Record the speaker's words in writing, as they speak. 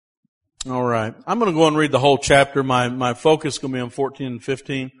All right. I'm going to go and read the whole chapter. My focus is going to be on 14 and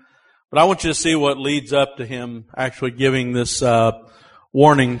 15. But I want you to see what leads up to him actually giving this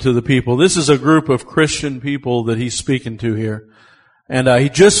warning to the people. This is a group of Christian people that he's speaking to here. And he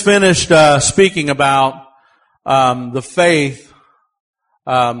just finished speaking about the faith,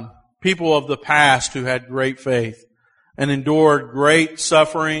 people of the past who had great faith and endured great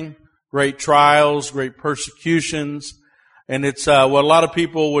suffering, great trials, great persecutions. And it's what a lot of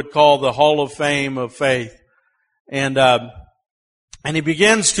people would call the Hall of Fame of faith. And he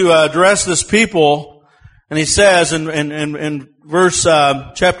begins to address this people, and he says in verse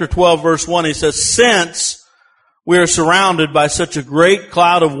chapter 12, verse 1, he says, "Since we are surrounded by such a great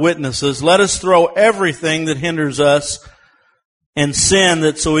cloud of witnesses, let us throw everything that hinders us and sin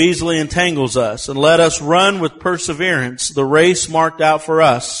that so easily entangles us, and let us run with perseverance the race marked out for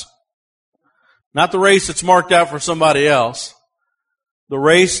us." Not the race that's marked out for somebody else. The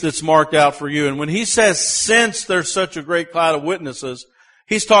race that's marked out for you. And when he says, since there's such a great cloud of witnesses,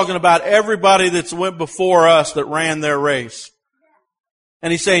 he's talking about everybody that's went before us that ran their race.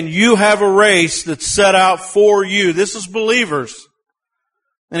 And he's saying, you have a race that's set out for you. This is believers.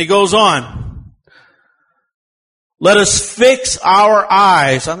 And he goes on. Let us fix our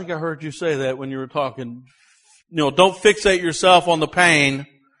eyes. I think I heard you say that when you were talking. Don't fixate yourself on the pain,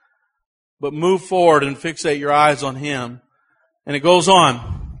 but move forward and fixate your eyes on Him. And it goes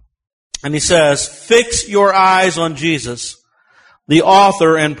on. And he says, fix your eyes on Jesus, the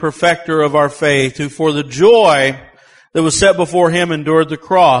author and perfecter of our faith, who for the joy that was set before Him endured the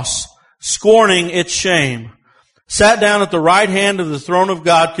cross, scorning its shame, sat down at the right hand of the throne of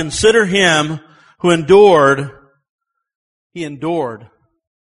God. Consider Him who endured. He endured.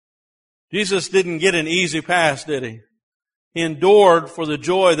 Jesus didn't get an easy pass, did He? He endured for the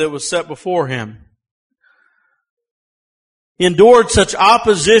joy that was set before Him. He endured such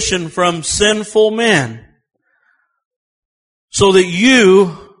opposition from sinful men. So that you,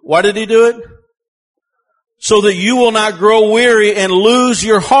 why did He do it? So that you will not grow weary and lose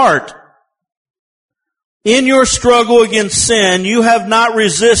your heart. In your struggle against sin, you have not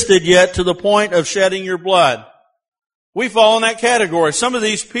resisted yet to the point of shedding your blood. We fall in that category. Some of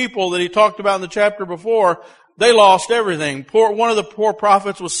these people that he talked about in the chapter before, they lost everything. One of the poor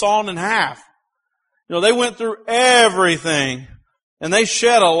prophets was sawn in half. They went through everything. And they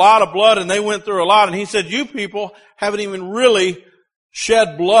shed a lot of blood, and they went through a lot. And he said, you people haven't even really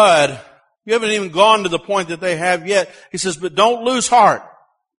shed blood. You haven't even gone to the point that they have yet. He says, but don't lose heart.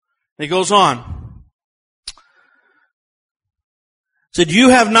 And he goes on. He said, you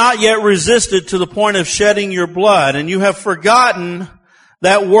have not yet resisted to the point of shedding your blood, and you have forgotten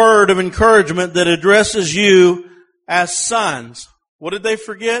that word of encouragement that addresses you as sons. What did they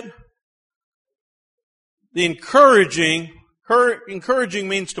forget? The encouraging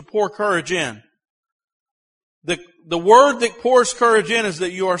means to pour courage in. The word that pours courage in is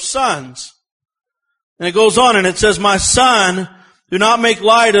that you are sons. And it goes on and it says, my son, do not make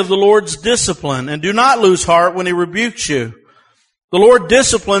light of the Lord's discipline, and do not lose heart when He rebukes you. The Lord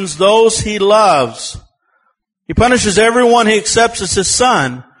disciplines those He loves. He punishes everyone He accepts as His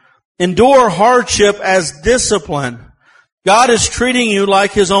son. Endure hardship as discipline. God is treating you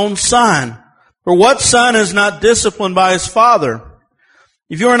like His own son. For what son is not disciplined by his father?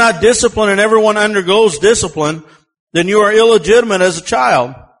 If you are not disciplined and everyone undergoes discipline, then you are illegitimate as a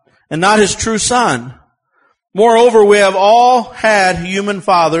child and not his true son. Moreover, we have all had human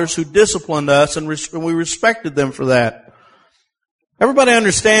fathers who disciplined us, and we respected them for that. Everybody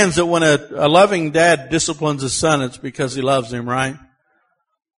understands that when a loving dad disciplines his son, it's because he loves him, right?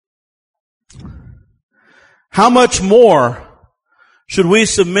 How much more should we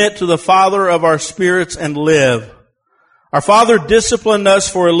submit to the Father of our spirits and live? Our Father disciplined us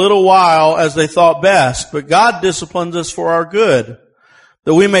for a little while as they thought best, but God disciplines us for our good,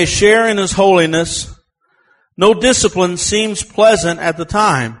 that we may share in His holiness. No discipline seems pleasant at the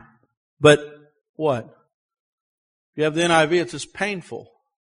time, but what? If you have the NIV, it says painful.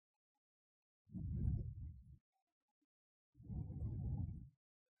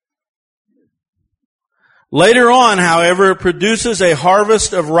 Later on, however, it produces a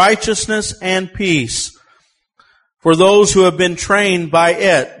harvest of righteousness and peace for those who have been trained by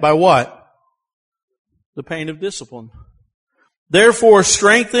it. By what? The pain of discipline. Therefore,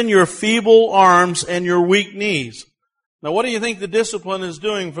 strengthen your feeble arms and your weak knees. Now, what do you think the discipline is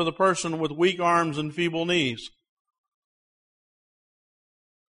doing for the person with weak arms and feeble knees?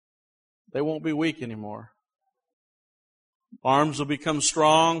 They won't be weak anymore. Arms will become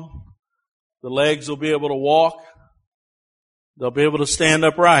strong. The legs will be able to walk. They'll be able to stand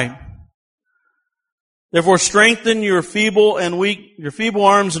upright. Therefore strengthen your feeble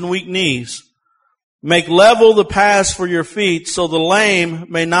arms and weak knees. Make level the paths for your feet, so the lame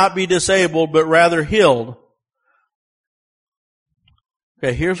may not be disabled, but rather healed.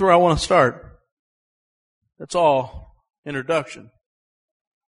 Okay, here's where I want to start. That's all introduction.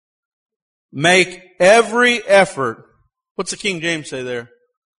 Make every effort. What's the King James say there?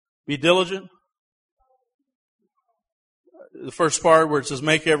 Be diligent. The first part where it says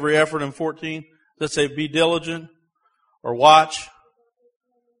make every effort in 14. Does it say be diligent or watch?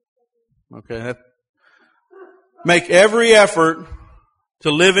 Okay. Make every effort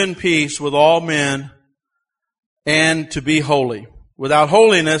to live in peace with all men and to be holy. Without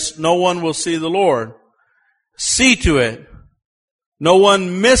holiness, no one will see the Lord. See to it. No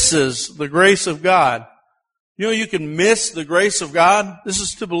one misses the grace of God. You know you can miss the grace of God? This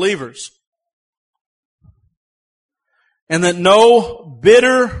is to believers. And that no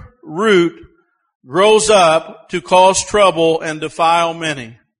bitter root grows up to cause trouble and defile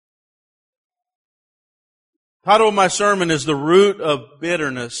many. The title of my sermon is The Root of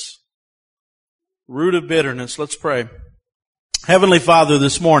Bitterness. Root of bitterness. Let's pray. Heavenly Father,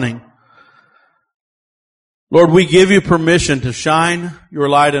 this morning, Lord, we give you permission to shine your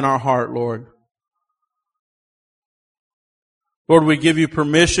light in our heart, Lord. Lord, we give you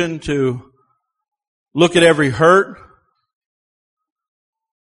permission to look at every hurt,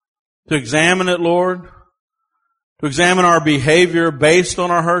 to examine it, Lord, to examine our behavior based on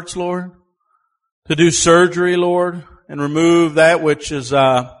our hurts, Lord, to do surgery, Lord, and remove that which is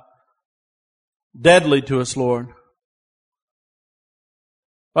deadly to us, Lord.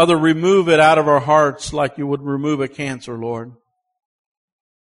 Father, remove it out of our hearts like you would remove a cancer, Lord.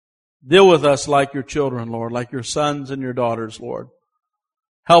 Deal with us like your children, Lord, like your sons and your daughters, Lord.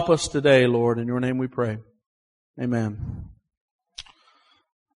 Help us today, Lord. In your name we pray. Amen.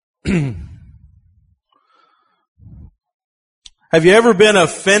 Have you ever been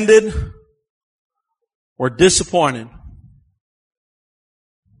offended or disappointed?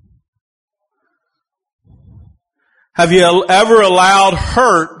 Have you ever allowed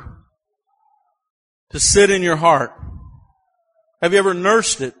hurt to sit in your heart? Have you ever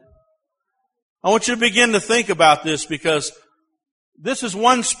nursed it? I want you to begin to think about this, because this is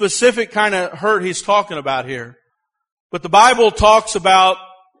one specific kind of hurt he's talking about here. But the Bible talks about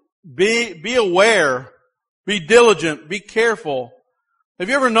be aware, be diligent, be careful. Have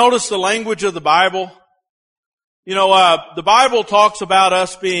you ever noticed the language of the Bible? You know, the Bible talks about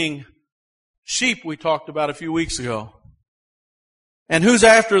us being sheep, we talked about a few weeks ago. And who's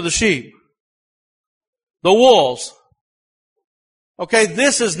after the sheep? The wolves. Okay,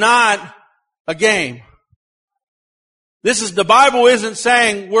 this is not a game. The Bible isn't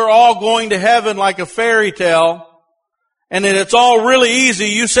saying we're all going to heaven like a fairy tale and that it's all really easy.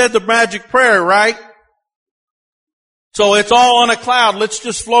 You said the magic prayer, right? So it's all on a cloud. Let's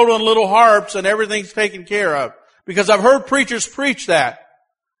just float on little harps and everything's taken care of. Because I've heard preachers preach that.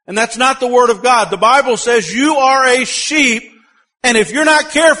 And that's not the Word of God. The Bible says you are a sheep, and if you're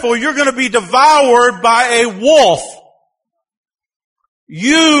not careful, you're going to be devoured by a wolf.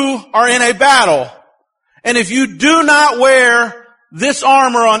 You are in a battle. And if you do not wear this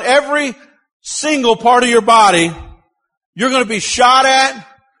armor on every single part of your body, you're going to be shot at.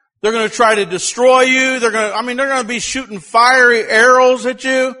 They're going to try to destroy you. They're going to be shooting fiery arrows at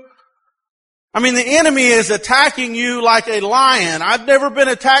you. I mean, the enemy is attacking you like a lion. I've never been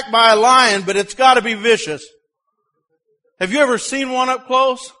attacked by a lion, but it's got to be vicious. Have you ever seen one up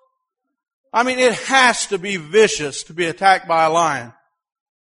close? I mean, it has to be vicious to be attacked by a lion.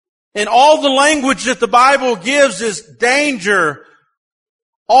 And all the language that the Bible gives is danger.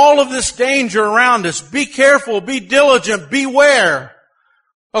 All of this danger around us. Be careful, be diligent, beware.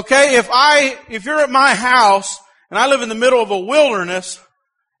 Okay, if you're at my house and I live in the middle of a wilderness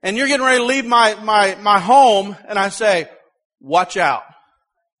and you're getting ready to leave my home and I say, watch out.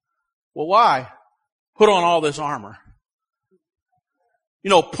 Well, why? Put on all this armor. You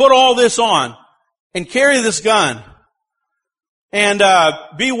know, put all this on and carry this gun. And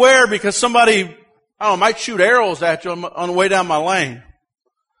beware, because somebody, might shoot arrows at you on the way down my lane.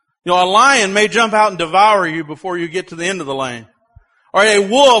 You know, a lion may jump out and devour you before you get to the end of the lane. Or a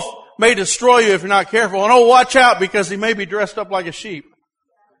wolf may destroy you if you're not careful. And watch out, because he may be dressed up like a sheep.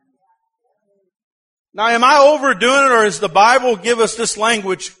 Now, am I overdoing it, or does the Bible give us this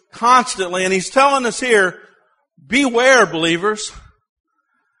language constantly? And he's telling us here, beware, believers.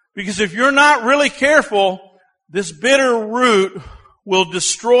 Because if you're not really careful, this bitter root will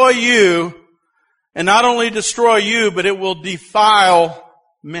destroy you, and not only destroy you, but it will defile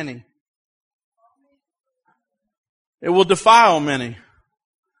many. It will defile many.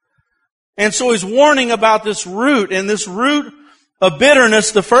 And so he's warning about this root, and this root of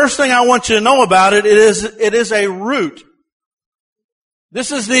bitterness, the first thing I want you to know about it is a root.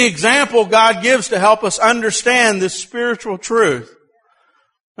 This is the example God gives to help us understand this spiritual truth.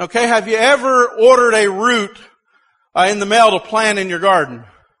 Okay, have you ever ordered a root in the mail to plant in your garden?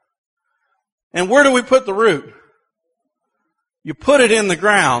 And where do we put the root? You put it in the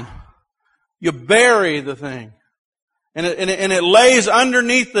ground. You bury the thing. And it lays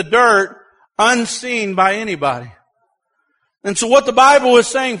underneath the dirt, unseen by anybody. And so what the Bible is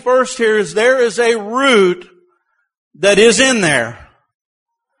saying first here is there is a root that is in there.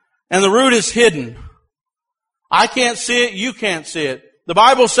 And the root is hidden. I can't see it, you can't see it. The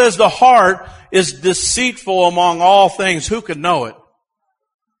Bible says the heart is deceitful among all things. Who could know it?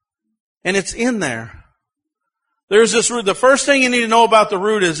 And it's in there. There's this root. The first thing you need to know about the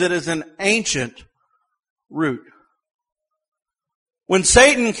root is it is an ancient root. When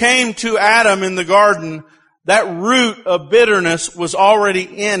Satan came to Adam in the garden, that root of bitterness was already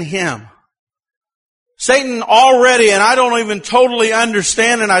in him. Satan already, and I don't even totally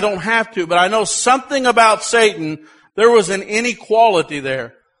understand, and I don't have to, but I know something about Satan. There was an inequality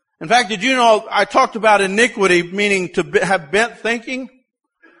there. In fact, did you know I talked about iniquity, meaning to have bent thinking?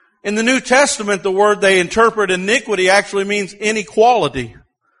 In the New Testament, the word they interpret iniquity actually means inequality. It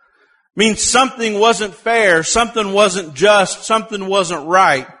means something wasn't fair, something wasn't just, something wasn't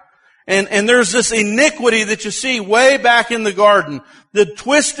right. And there's this iniquity that you see way back in the garden. The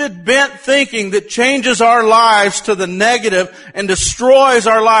twisted, bent thinking that changes our lives to the negative and destroys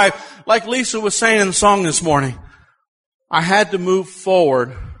our life. Like Lisa was saying in the song this morning, I had to move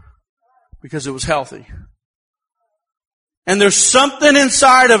forward because it was healthy. And there's something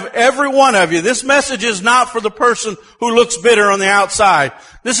inside of every one of you. This message is not for the person who looks bitter on the outside.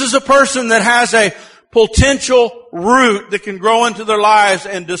 This is a person that has a potential root that can grow into their lives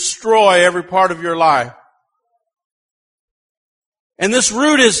and destroy every part of your life. And this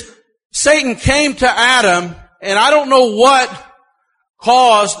root is, Satan came to Adam, and I don't know what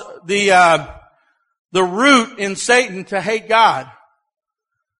caused the root in Satan to hate God.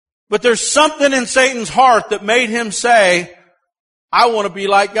 But there's something in Satan's heart that made him say, I want to be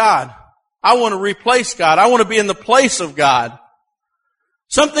like God. I want to replace God. I want to be in the place of God.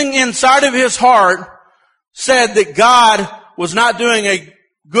 Something inside of his heart said that God was not doing a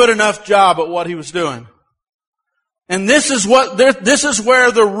good enough job at what he was doing. And this is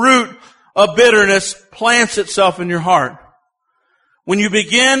where the root of bitterness plants itself in your heart. When you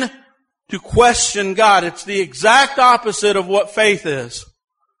begin to question God, it's the exact opposite of what faith is.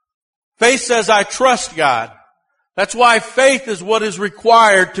 Faith says, I trust God. That's why faith is what is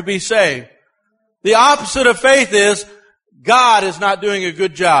required to be saved. The opposite of faith is, God is not doing a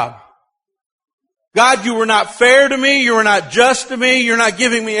good job. God, you were not fair to me. You were not just to me. You're not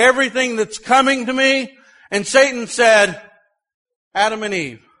giving me everything that's coming to me. And Satan said, Adam and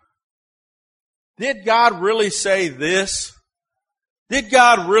Eve, did God really say this? Did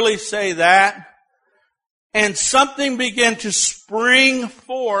God really say that? And something began to spring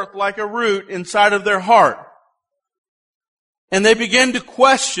forth like a root inside of their heart. And they began to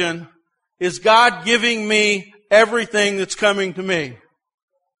question, is God giving me everything that's coming to me?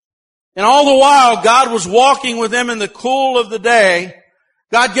 And all the while, God was walking with them in the cool of the day.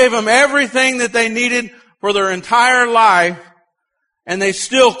 God gave them everything that they needed for their entire life. And they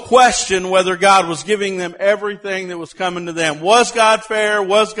still questioned whether God was giving them everything that was coming to them. Was God fair?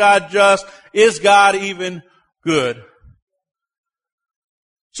 Was God just? Is God even good?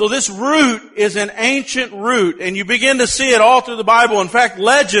 So this root is an ancient root, and you begin to see it all through the Bible. In fact,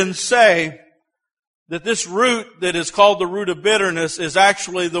 legends say that this root that is called the root of bitterness is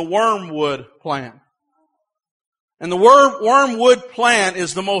actually the wormwood plant. And the wormwood plant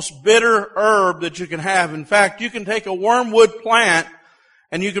is the most bitter herb that you can have. In fact, you can take a wormwood plant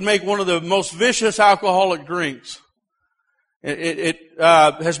and you can make one of the most vicious alcoholic drinks. It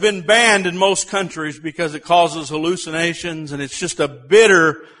has been banned in most countries because it causes hallucinations, and it's just a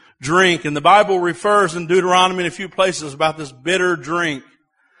bitter drink. And the Bible refers in Deuteronomy in a few places about this bitter drink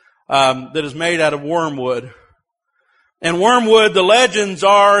that is made out of wormwood. And wormwood, the legends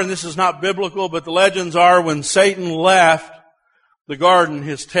are, and this is not biblical, but the legends are when Satan left the garden,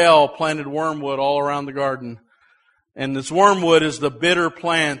 his tail planted wormwood all around the garden. And this wormwood is the bitter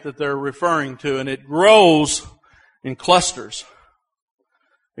plant that they're referring to, and it grows in clusters.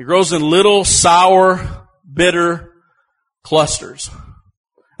 It grows in little, sour, bitter clusters.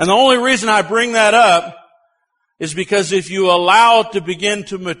 And the only reason I bring that up is because if you allow it to begin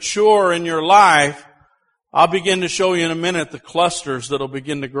to mature in your life, I'll begin to show you in a minute the clusters that'll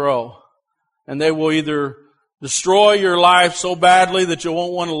begin to grow. And they will either destroy your life so badly that you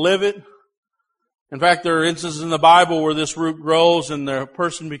won't want to live it, In fact, there are instances in the Bible where this root grows and the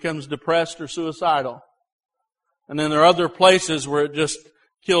person becomes depressed or suicidal. And then there are other places where it just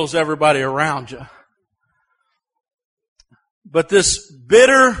kills everybody around you. But this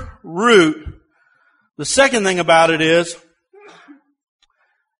bitter root, the second thing about it is,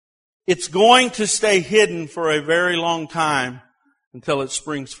 it's going to stay hidden for a very long time until it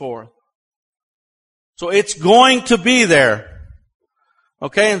springs forth. So it's going to be there.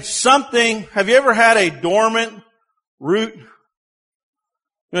 Okay, and have you ever had a dormant root?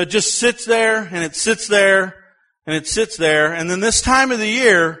 It just sits there, and it sits there, and it sits there, and then this time of the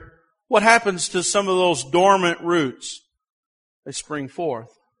year, what happens to some of those dormant roots? They spring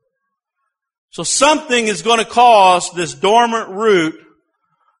forth. So something is going to cause this dormant root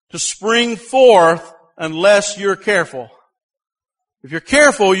to spring forth unless you're careful. If you're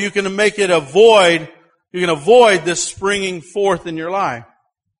careful, you can avoid this springing forth in your life.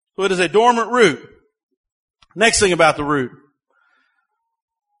 So it is a dormant root. Next thing about the root,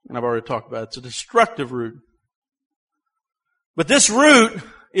 and I've already talked about it, it's a destructive root. But this root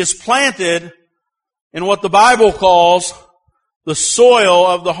is planted in what the Bible calls the soil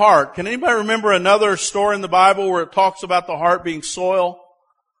of the heart. Can anybody remember another story in the Bible where it talks about the heart being soil?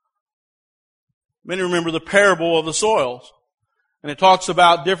 Many remember the parable of the soils. And it talks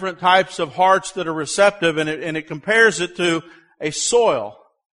about different types of hearts that are receptive, and it compares it to a soil.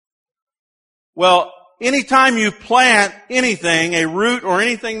 Well, anytime you plant anything, a root or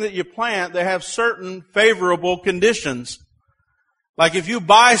anything that you plant, they have certain favorable conditions. Like if you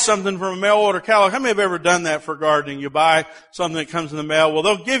buy something from a mail order catalog, how many have ever done that for gardening? You buy something that comes in the mail. Well,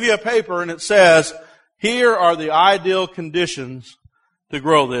 they'll give you a paper and it says, here are the ideal conditions to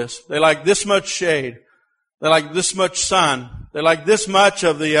grow this. They like this much shade. They like this much sun. They like this much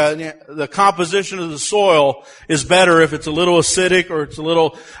of the composition of the soil is better if it's a little acidic or it's a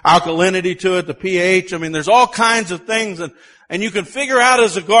little alkalinity to it, the pH. I mean, there's all kinds of things, and you can figure out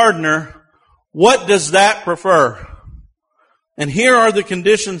as a gardener, what does that prefer? And here are the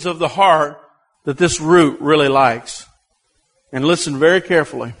conditions of the heart that this root really likes. And listen very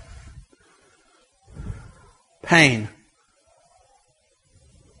carefully. Pain.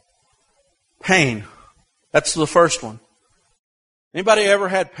 Pain. That's the first one. Anybody ever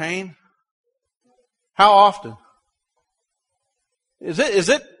had pain? How often? Is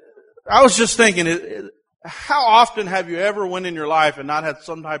it, I was just thinking, how often have you ever went in your life and not had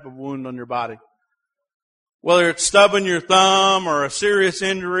some type of wound on your body? Whether it's stubbing your thumb or a serious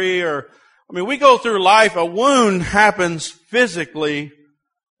injury we go through life, a wound happens physically,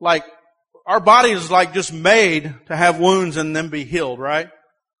 like our body is like just made to have wounds and then be healed, right?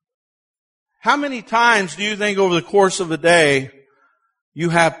 How many times do you think over the course of a day you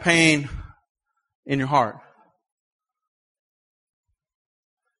have pain in your heart?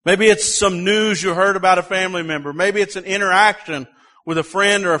 Maybe it's some news you heard about a family member. Maybe it's an interaction with a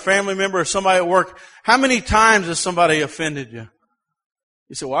friend or a family member or somebody at work. How many times has somebody offended you?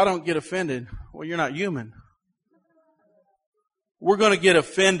 You say, well, I don't get offended. Well, you're not human. We're going to get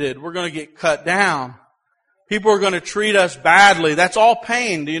offended. We're going to get cut down. People are going to treat us badly. That's all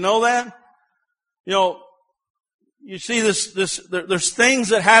pain. Do you know that? You see there's things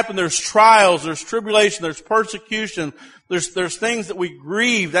that happen, there's trials, there's tribulation, there's persecution, there's things that we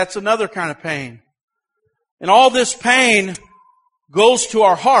grieve, that's another kind of pain. And all this pain goes to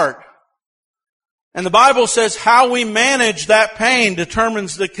our heart. And the Bible says how we manage that pain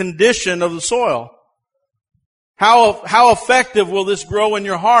determines the condition of the soil. How effective will this grow in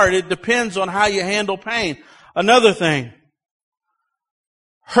your heart? It depends on how you handle pain. Another thing,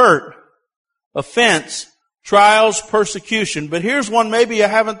 hurt, offense, trials, persecution. But here's one maybe you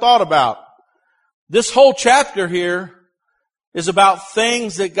haven't thought about. This whole chapter here is about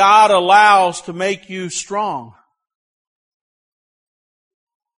things that God allows to make you strong.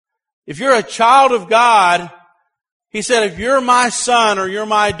 If you're a child of God, He said, if you're my son or you're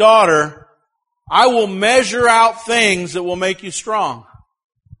my daughter, I will measure out things that will make you strong.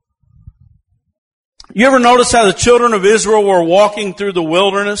 You ever notice how the children of Israel were walking through the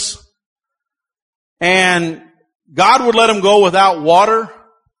wilderness? And God would let them go without water,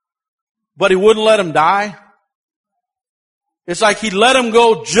 but He wouldn't let them die. It's like He'd let them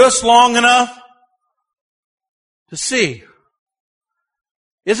go just long enough to see.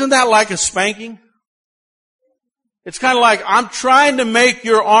 Isn't that like a spanking? It's kind of like, I'm trying to make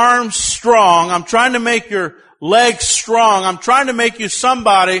your arms strong. I'm trying to make your legs strong. I'm trying to make you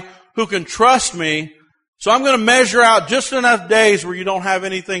somebody who can trust me. So I'm going to measure out just enough days where you don't have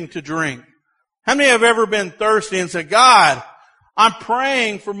anything to drink. How many have ever been thirsty and said, God, I'm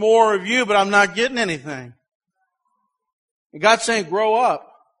praying for more of you, but I'm not getting anything? And God's saying, grow up.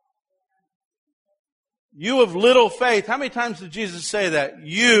 You of little faith. How many times did Jesus say that?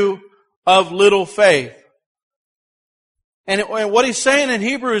 You of little faith. And what he's saying in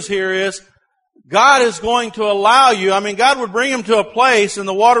Hebrews here is, God is going to allow you. I mean, God would bring them to a place and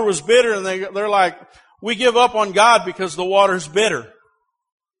the water was bitter and they're like, we give up on God because the water's bitter.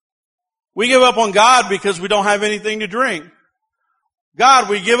 We give up on God because we don't have anything to drink. God,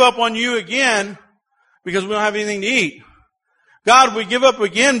 we give up on you again because we don't have anything to eat. God, we give up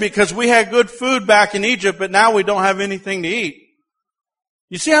again because we had good food back in Egypt, but now we don't have anything to eat.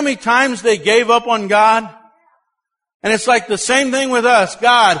 You see how many times they gave up on God? And it's like the same thing with us.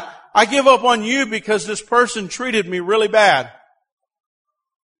 God, I give up on you because this person treated me really bad.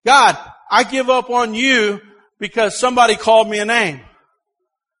 God, I give up on you because somebody called me a name.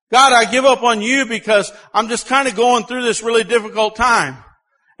 God, I give up on you because I'm just kind of going through this really difficult time.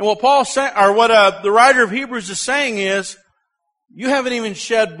 And what the writer of Hebrews is saying is, you haven't even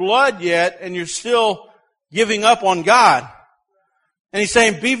shed blood yet and you're still giving up on God. And he's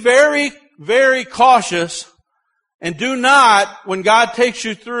saying, be very, very cautious and do not, when God takes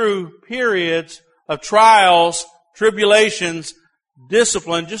you through periods of trials, tribulations,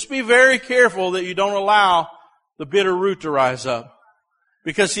 discipline, just be very careful that you don't allow the bitter root to rise up.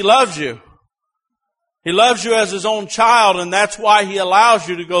 Because He loves you. He loves you as His own child, and that's why He allows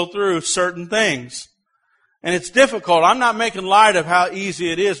you to go through certain things. And it's difficult. I'm not making light of how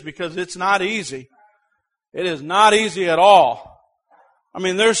easy it is, because it's not easy. It is not easy at all. I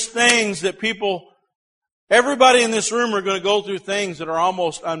mean, there's things that everybody in this room are going to go through things that are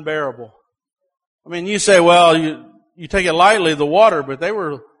almost unbearable. I mean, you say, well, you take it lightly, the water, but they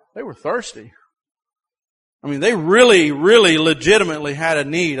were thirsty. I mean, they really, really legitimately had a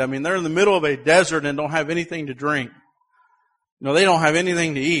need. I mean, they're in the middle of a desert and don't have anything to drink. They don't have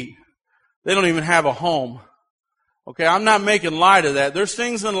anything to eat. They don't even have a home. Okay, I'm not making light of that. There's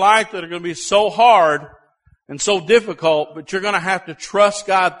things in life that are going to be so hard and so difficult, but you're going to have to trust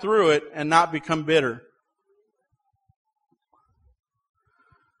God through it and not become bitter.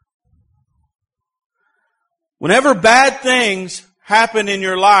 Whenever bad things happen in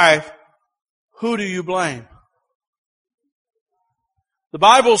your life, who do you blame? The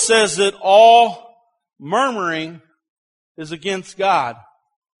Bible says that all murmuring is against God.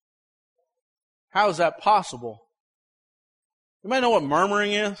 How is that possible? You might know what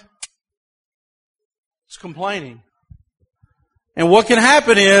murmuring is? It's complaining. And what can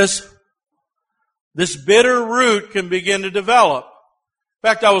happen is this bitter root can begin to develop. In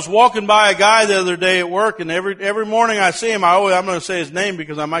fact, I was walking by a guy the other day at work, and every morning I see him, I'm going to say his name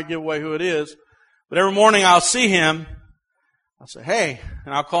because I might give away who it is. But every morning I'll see him, I'll say, hey,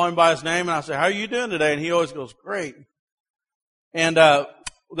 and I'll call him by his name, and I'll say, how are you doing today? And he always goes, great. And the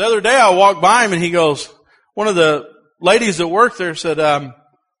other day I walked by him, and he goes, one of the ladies that worked there said,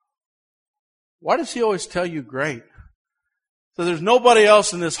 why does he always tell you great? So there's nobody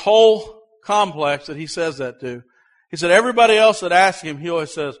else in this whole complex that he says that to. He said everybody else that asks him, he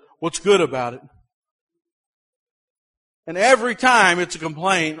always says, what's good about it? And every time it's a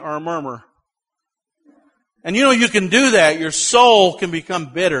complaint or a murmur. And you can do that. Your soul can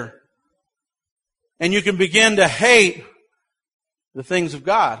become bitter. And you can begin to hate the things of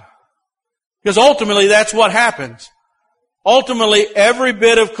God. Because ultimately that's what happens. Ultimately, every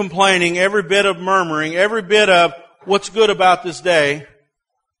bit of complaining, every bit of murmuring, every bit of what's good about this day,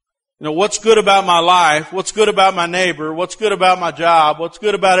 what's good about my life, what's good about my neighbor, what's good about my job, what's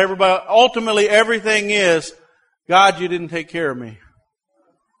good about everybody. Ultimately, everything is, God, you didn't take care of me.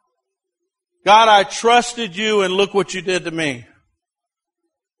 God, I trusted you and look what you did to me.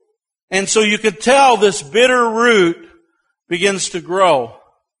 And so you could tell this bitter root begins to grow.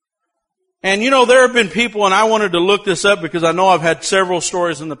 And there have been people, and I wanted to look this up because I know I've had several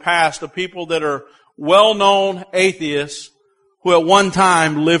stories in the past of people that are well-known atheists who at one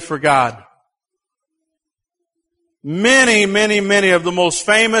time lived for God. Many, many, many of the most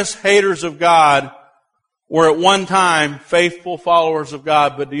famous haters of God were at one time faithful followers of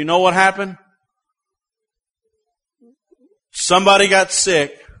God. But do you know what happened? Somebody got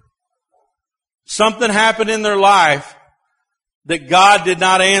sick. Something happened in their life that God did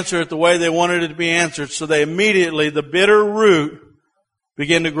not answer it the way they wanted it to be answered. So the bitter root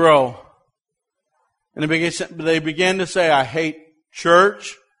began to grow. And they began to say, I hate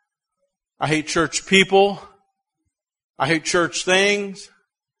church. I hate church people. I hate church things.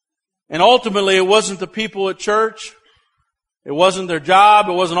 And ultimately, it wasn't the people at church. It wasn't their job.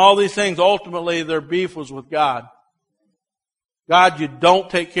 It wasn't all these things. Ultimately, their beef was with God. God, you don't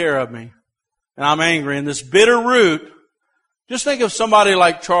take care of me. And I'm angry. And this bitter root, just think of somebody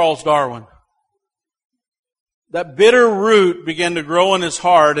like Charles Darwin. That bitter root began to grow in his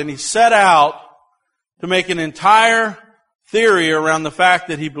heart, and he set out to make an entire theory around the fact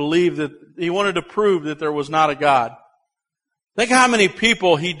that he believed that he wanted to prove that there was not a God. Think how many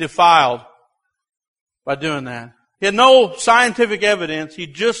people he defiled by doing that. He had no scientific evidence. He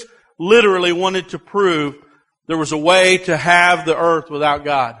just literally wanted to prove there was a way to have the earth without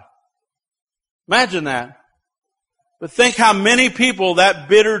God. Imagine that. But think how many people that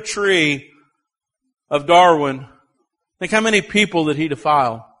bitter tree of Darwin, think how many people that he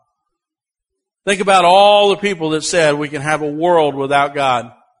defiled. Think about all the people that said we can have a world without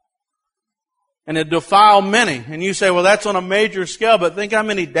God. And it defiled many. And you say, well, that's on a major scale, but think how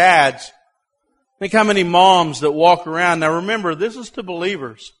many dads, think how many moms that walk around. Now remember, this is to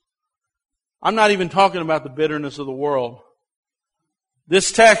believers. I'm not even talking about the bitterness of the world.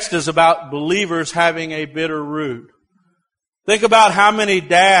 This text is about believers having a bitter root. Think about how many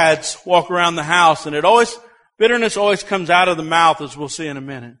dads walk around the house, and bitterness always comes out of the mouth, as we'll see in a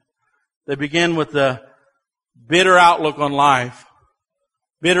minute. They begin with the bitter outlook on life,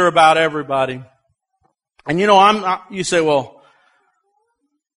 bitter about everybody. And you say, well,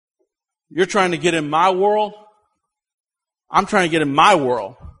 you're trying to get in my world? I'm trying to get in my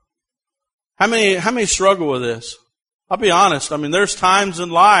world. How many struggle with this? I'll be honest. I mean, there's times in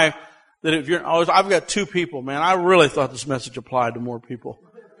life that I've got two people, man. I really thought this message applied to more people.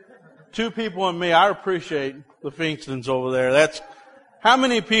 Two people and me. I appreciate the Finkstons over there. That's how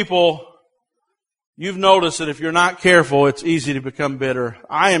many people you've noticed that if you're not careful, it's easy to become bitter.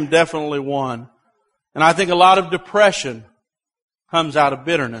 I am definitely one. And I think a lot of depression comes out of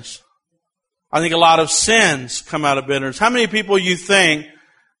bitterness. I think a lot of sins come out of bitterness. How many people you think,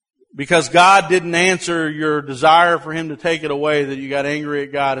 because God didn't answer your desire for Him to take it away, that you got angry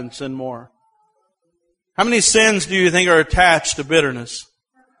at God and sinned more? How many sins do you think are attached to bitterness?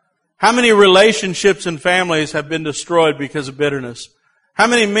 How many relationships and families have been destroyed because of bitterness? How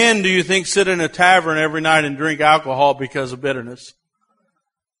many men do you think sit in a tavern every night and drink alcohol because of bitterness?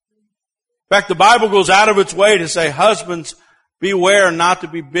 In fact, the Bible goes out of its way to say, husbands, beware not to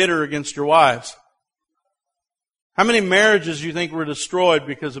be bitter against your wives. How many marriages do you think were destroyed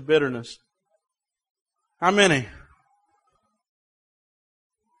because of bitterness? How many?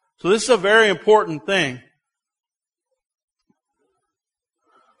 So this is a very important thing.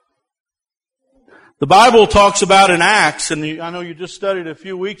 The Bible talks about in Acts, and I know you just studied a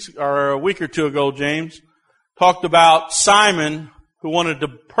week or two ago, James, talked about Simon who wanted to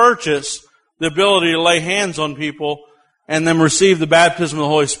purchase the ability to lay hands on people and then receive the baptism of the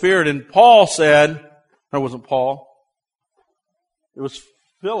Holy Spirit. And Paul said, or it wasn't Paul, it was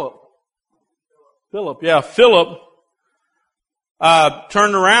Philip. Philip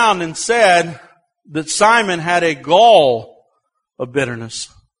turned around and said that Simon had a gall of bitterness.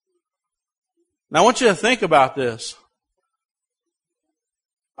 Now I want you to think about this.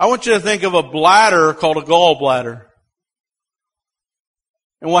 I want you to think of a bladder called a gallbladder.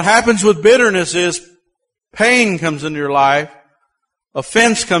 And what happens with bitterness is pain comes into your life,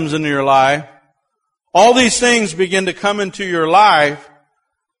 offense comes into your life, all these things begin to come into your life,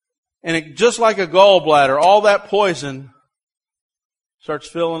 and just like a gallbladder, all that poison starts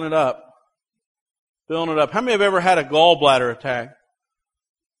filling it up. How many have ever had a gallbladder attack?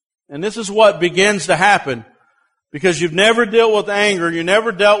 And this is what begins to happen. Because you've never dealt with anger, you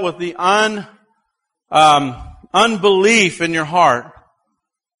never dealt with the unbelief in your heart.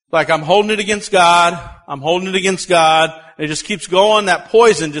 Like, I'm holding it against God, it just keeps going, that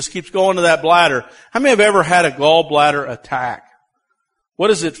poison just keeps going to that bladder. How many have ever had a gallbladder attack? What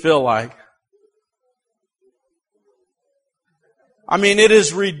does it feel like? I mean, it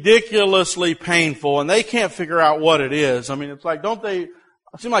is ridiculously painful, and they can't figure out what it is. I mean, it's like, it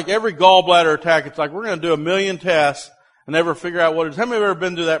seems like every gallbladder attack, it's like we're going to do a million tests and never figure out what it is. How many have ever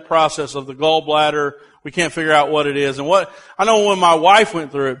been through that process of the gallbladder? We can't figure out what it is. And I know when my wife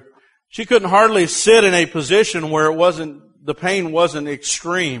went through it, she couldn't hardly sit in a position where the pain wasn't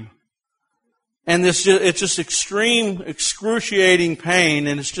extreme. And it's just extreme, excruciating pain,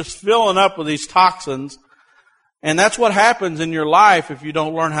 and it's just filling up with these toxins. And that's what happens in your life if you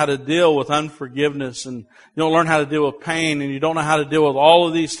don't learn how to deal with unforgiveness, and you don't learn how to deal with pain, and you don't know how to deal with all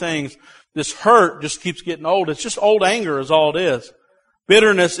of these things. This hurt just keeps getting old. It's just old anger is all it is.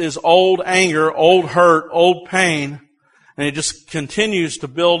 Bitterness is old anger, old hurt, old pain, and it just continues to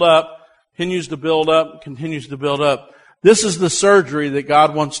build up. This is the surgery that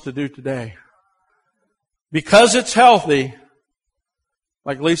God wants to do today. Because it's healthy,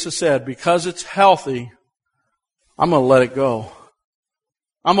 like Lisa said, because it's healthy, I'm going to let it go.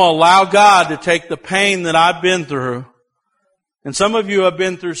 I'm going to allow God to take the pain that I've been through. And some of you have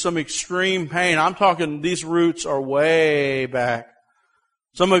been through some extreme pain. I'm talking, these roots are way back.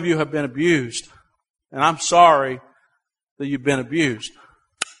 Some of you have been abused. And I'm sorry that you've been abused.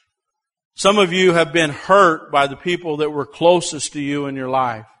 Some of you have been hurt by the people that were closest to you in your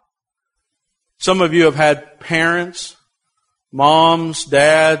life. Some of you have had parents, moms,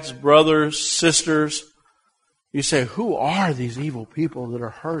 dads, brothers, sisters. You say, who are these evil people that are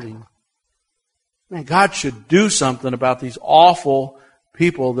hurting? Man, God should do something about these awful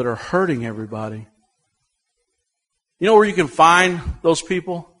people that are hurting everybody. You know where you can find those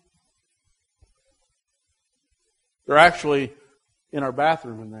people? They're actually in our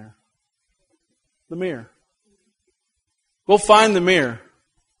bathroom in there. The mirror. Go find the mirror.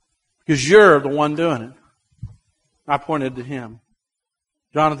 Because you're the one doing it. I pointed to him.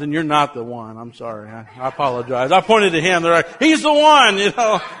 Jonathan, you're not the one. I'm sorry. I apologize. I pointed to him. They're like, he's the one, you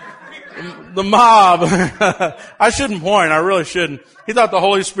know. The mob. I shouldn't point. I really shouldn't. He thought the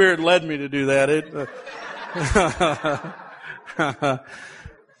Holy Spirit led me to do that.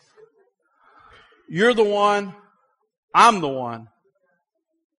 You're the one. I'm the one.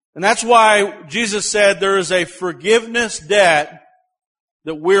 And that's why Jesus said there is a forgiveness debt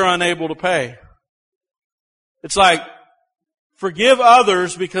that we're unable to pay. It's like, forgive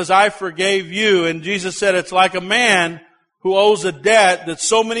others because I forgave you. And Jesus said it's like a man who owes a debt that's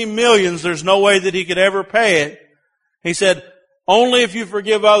so many millions, there's no way that he could ever pay it. He said, only if you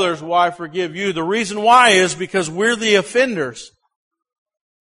forgive others will I forgive you. The reason why is because we're the offenders.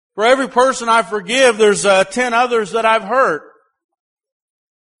 For every person I forgive, there's 10 others that I've hurt.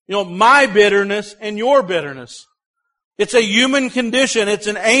 You know, my bitterness and your bitterness. It's a human condition. It's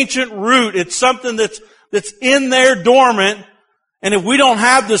an ancient root. It's something that's in there dormant. And if we don't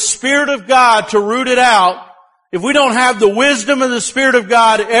have the Spirit of God to root it out, if we don't have the wisdom of the Spirit of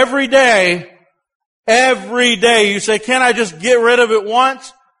God every day, you say, can I just get rid of it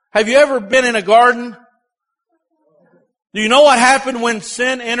once? Have you ever been in a garden? Do you know what happened when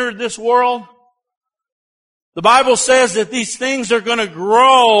sin entered this world? The Bible says that these things are going to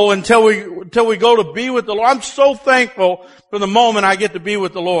grow until we go to be with the Lord. I'm so thankful for the moment I get to be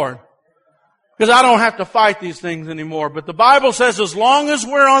with the Lord. Because I don't have to fight these things anymore. But the Bible says as long as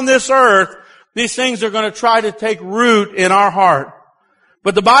we're on this earth, these things are going to try to take root in our heart.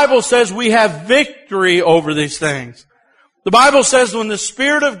 But the Bible says we have victory over these things. The Bible says when the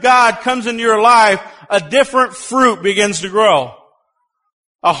Spirit of God comes into your life, a different fruit begins to grow.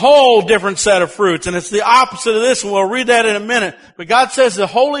 A whole different set of fruits. And it's the opposite of this, and we'll read that in a minute. But God says the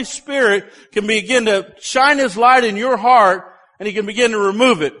Holy Spirit can begin to shine His light in your heart, and He can begin to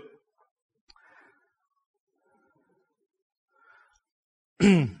remove it.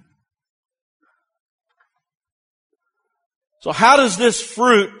 So how does this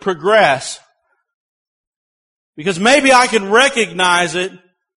fruit progress? Because maybe I can recognize it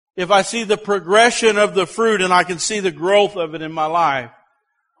if I see the progression of the fruit and I can see the growth of it in my life.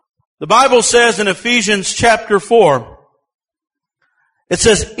 The Bible says in Ephesians chapter 4, it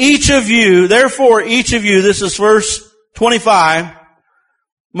says, therefore each of you, this is verse 25,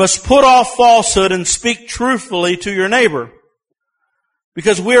 must put off falsehood and speak truthfully to your neighbor.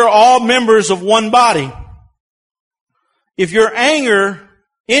 Because we are all members of one body. In your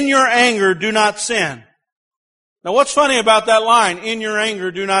anger, do not sin. Now what's funny about that line, in your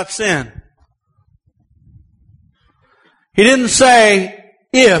anger, do not sin? He didn't say,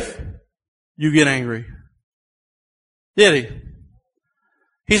 if you get angry. Did he?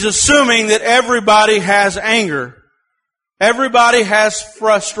 He's assuming that everybody has anger. Everybody has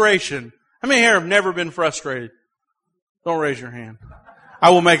frustration. How many here have never been frustrated? Don't raise your hand. I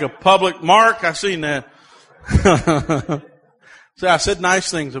will make a public mark. I've seen that. See, I said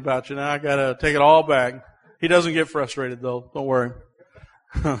nice things about you. Now I gotta take it all back. He doesn't get frustrated though. Don't worry.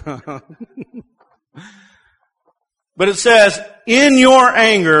 But it says, in your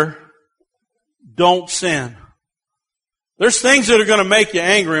anger, don't sin. There's things that are going to make you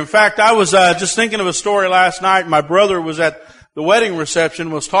angry. In fact, I was just thinking of a story last night. My brother was at the wedding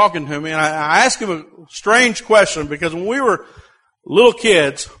reception, was talking to me, and I asked him a strange question because when we were little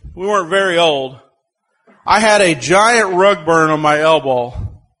kids, we weren't very old. I had a giant rug burn on my elbow.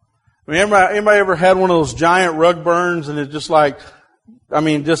 I mean, anybody ever had one of those giant rug burns and it's just like,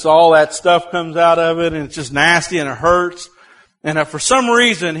 just all that stuff comes out of it and it's just nasty and it hurts. And for some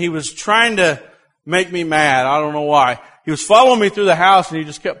reason, he was trying to make me mad. I don't know why. He was following me through the house and he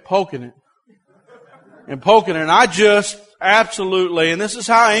just kept poking it. And poking it. And I just absolutely, and this is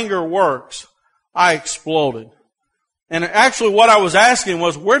how anger works, I exploded. And actually what I was asking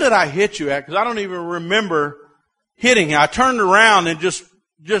was, where did I hit you at? Because I don't even remember hitting him. I turned around and just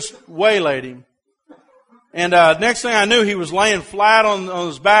waylaid him. And next thing I knew, he was laying flat on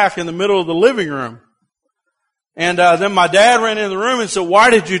his back in the middle of the living room. And then my dad ran into the room and said, "Why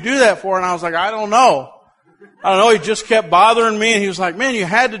did you do that for?" And I was like, "I don't know. He just kept bothering me." And he was like, "Man, you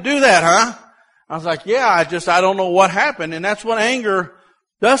had to do that, huh?" I was like, "Yeah, I don't know what happened." And that's what anger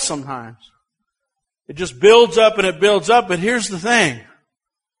does sometimes. It just builds up and it builds up. But here's the thing.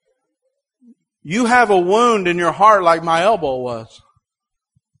 You have a wound in your heart like my elbow was.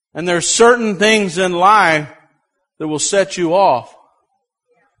 And there's certain things in life that will set you off.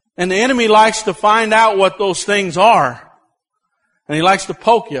 And the enemy likes to find out what those things are. And he likes to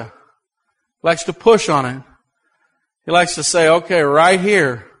poke you. He likes to push on it. He likes to say, "Okay, right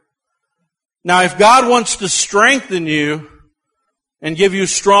here." Now, if God wants to strengthen you and give you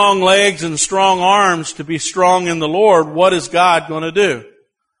strong legs and strong arms to be strong in the Lord, what is God going to do?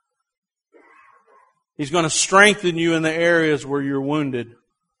 He's going to strengthen you in the areas where you're wounded.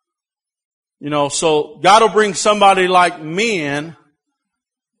 So God will bring somebody like me in,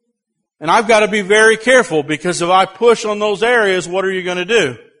 and I've got to be very careful, because if I push on those areas, what are you going to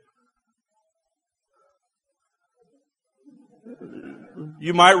do?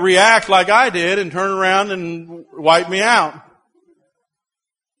 You might react like I did and turn around and wipe me out.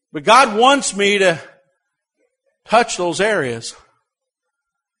 But God wants me to touch those areas.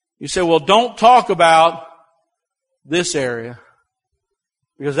 You say, "Well, don't talk about this area,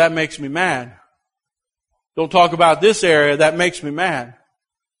 because that makes me mad. Don't talk about this area, that makes me mad.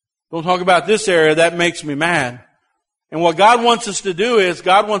 Don't talk about this area, that makes me mad." And what God wants us to do is,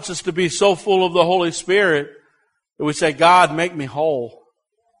 God wants us to be so full of the Holy Spirit that we say, "God, make me whole.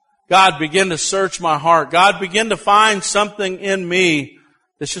 God, begin to search my heart. God, begin to find something in me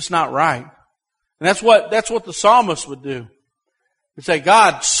that's just not right." And that's what the psalmist would do. He'd say,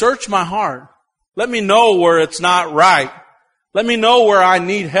 "God, search my heart. Let me know where it's not right. Let me know where I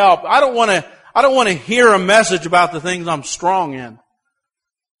need help. I don't want to hear a message about the things I'm strong in.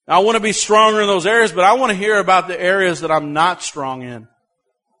 I want to be stronger in those areas, but I want to hear about the areas that I'm not strong in.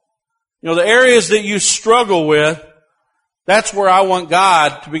 The areas that you struggle with, that's where I want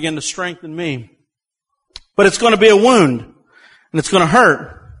God to begin to strengthen me." But it's going to be a wound, and it's going to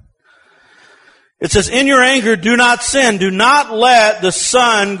hurt. It says, "In your anger, do not sin. Do not let the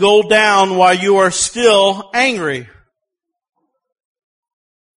sun go down while you are still angry."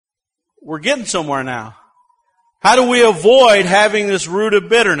 We're getting somewhere now. How do we avoid having this root of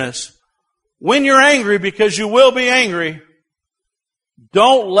bitterness? When you're angry, because you will be angry,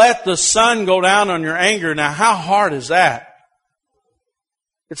 don't let the sun go down on your anger. Now, how hard is that?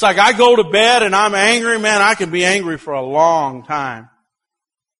 It's like I go to bed and I'm angry. Man, I can be angry for a long time.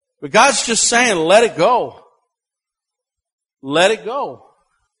 But God's just saying, let it go. Let it go.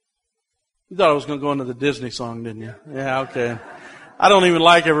 You thought I was going to go into the Disney song, didn't you? Yeah, okay. I don't even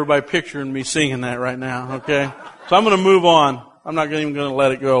like everybody picturing me singing that right now, okay? So I'm going to move on. I'm not even going to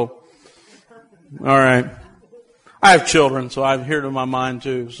let it go. All right. I have children, so I hear it in my mind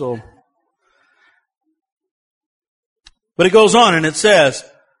too. But it goes on and it says,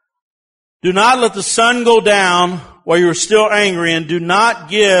 "Do not let the sun go down while you are still angry, and do not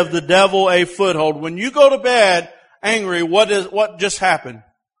give the devil a foothold." When you go to bed angry, what just happened?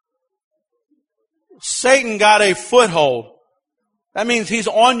 Satan got a foothold. That means he's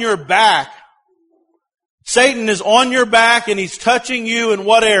on your back. Satan is on your back and he's touching you in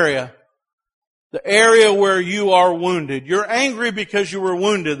what area? The area where you are wounded. You're angry because you were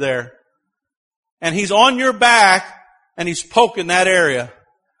wounded there. And he's on your back and he's poking that area.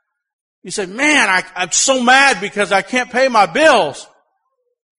 You say, "Man, I'm so mad because I can't pay my bills."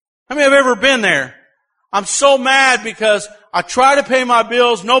 How many have ever been there? I'm so mad because I try to pay my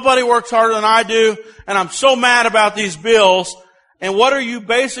bills. Nobody works harder than I do. And I'm so mad about these bills. And what are you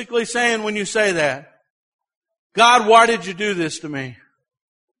basically saying when you say that? "God, why did you do this to me?"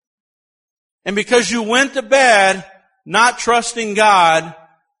 And because you went to bed not trusting God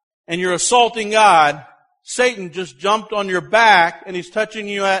and you're assaulting God, Satan just jumped on your back and he's touching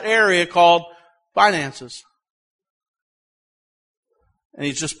you at an area called finances. And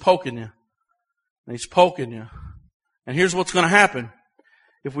he's just poking you. And he's poking you. And here's what's going to happen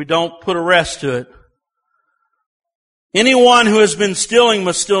if we don't put a rest to it. "Anyone who has been stealing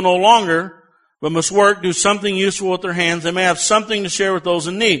must steal no longer, but must work, do something useful with their hands. They may have something to share with those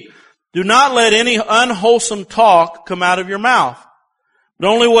in need. Do not let any unwholesome talk come out of your mouth, but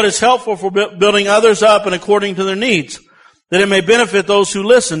only what is helpful for building others up and according to their needs, that it may benefit those who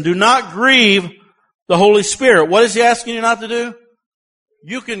listen. Do not grieve the Holy Spirit." What is he asking you not to do?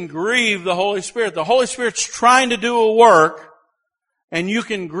 You can grieve the Holy Spirit. The Holy Spirit's trying to do a work, and you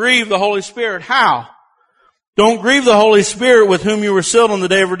can grieve the Holy Spirit. How? Don't grieve the Holy Spirit with whom you were sealed on the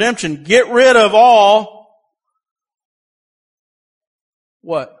day of redemption. Get rid of all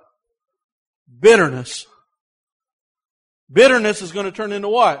what? Bitterness, Bitterness is going to turn into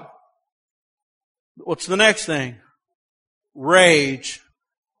what? What's the next thing? Rage.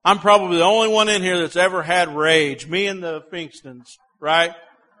 I'm probably the only one in here that's ever had rage. Me and the Finkstons, right?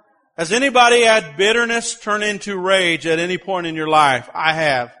 Has anybody had bitterness turn into rage at any point in your life? I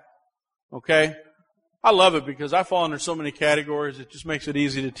have. Okay? I love it because I fall under so many categories, it just makes it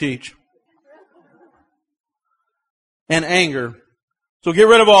easy to teach. And anger. So get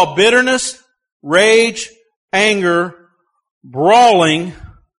rid of all bitterness, rage, anger, brawling.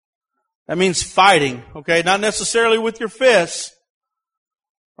 That means fighting, okay? Not necessarily with your fists.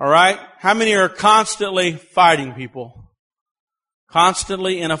 All right? How many are constantly fighting people?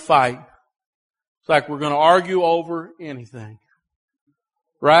 Constantly in a fight. It's like we're going to argue over anything.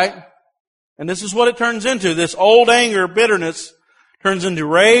 Right? And this is what it turns into. This old anger, bitterness, turns into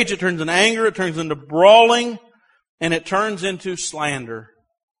rage, it turns into anger, it turns into brawling, and it turns into slander.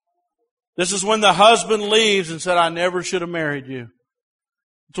 This is when the husband leaves and said, I never should have married you.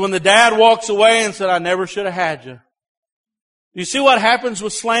 It's when the dad walks away and said, I never should have had you. You see what happens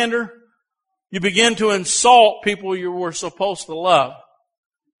with slander? You begin to insult people you were supposed to love.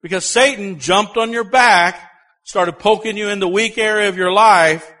 Because Satan jumped on your back, started poking you in the weak area of your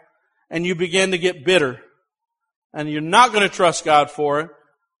life, and you begin to get bitter. And you're not going to trust God for it.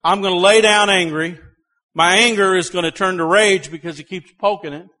 I'm going to lay down angry. My anger is going to turn to rage because he keeps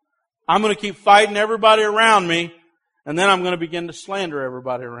poking it. I'm going to keep fighting everybody around me, and then I'm going to begin to slander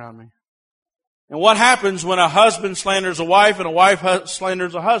everybody around me. And what happens when a husband slanders a wife and a wife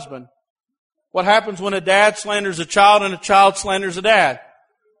slanders a husband? What happens when a dad slanders a child and a child slanders a dad?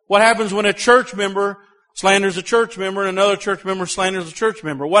 What happens when a church member slanders a church member and another church member slanders a church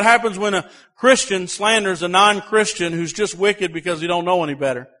member? What happens when a Christian slanders a non-Christian who's just wicked because he don't know any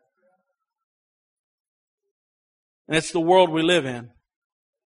better? And it's the world we live in.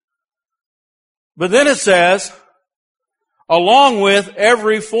 But then it says, along with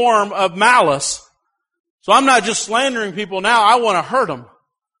every form of malice. So I'm not just slandering people now. I want to hurt them.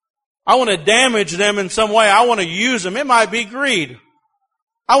 I want to damage them in some way. I want to use them. It might be greed.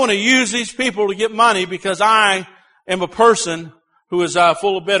 I want to use these people to get money because I am a person who is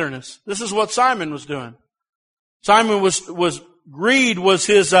full of bitterness. This is what Simon was doing. Simon was greed was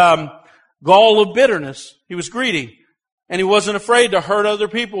his gall of bitterness. He was greedy. And he wasn't afraid to hurt other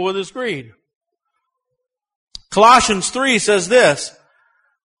people with his greed. Colossians 3 says this,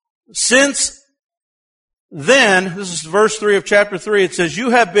 since then, this is verse 3 of chapter 3, it says, you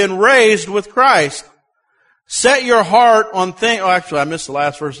have been raised with Christ. Set your heart on things. Oh, actually, I missed the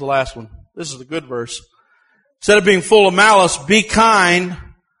last verse of the last one. This is the good verse. Instead of being full of malice, be kind,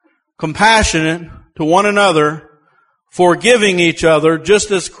 compassionate to one another, forgiving each other,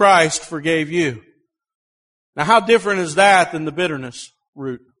 just as Christ forgave you. Now, how different is that than the bitterness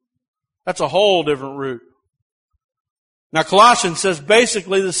root? That's a whole different root. Now, Colossians says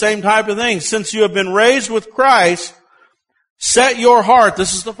basically the same type of thing. Since you have been raised with Christ, set your heart.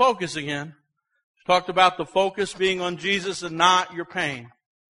 This is the focus again. Talked about the focus being on Jesus and not your pain.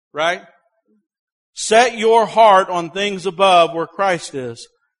 Right? Set your heart on things above where Christ is.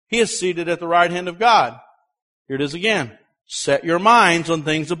 He is seated at the right hand of God. Here it is again. Set your minds on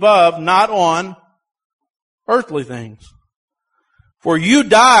things above, not on earthly things. For you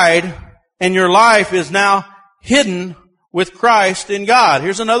died, and your life is now hidden with Christ in God.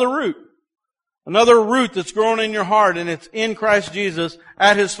 Here's another root. Another root that's grown in your heart, and it's in Christ Jesus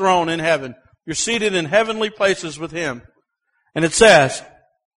at His throne in heaven. You're seated in heavenly places with Him. And it says,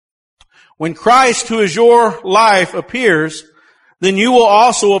 when Christ, who is your life, appears, then you will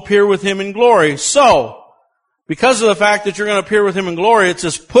also appear with Him in glory. So, because of the fact that you're going to appear with Him in glory, it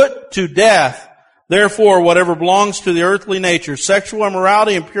says, put to death, therefore, whatever belongs to the earthly nature, sexual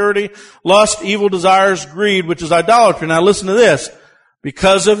immorality, impurity, lust, evil desires, greed, which is idolatry. Now listen to this.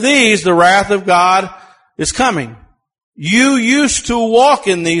 Because of these, the wrath of God is coming. You used to walk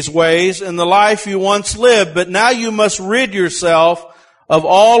in these ways in the life you once lived, but now you must rid yourself of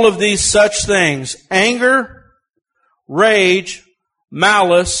all of these such things. Anger, rage,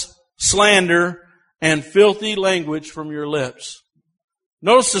 malice, slander, and filthy language from your lips.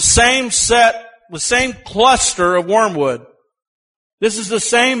 Notice the same cluster of wormwood. This is the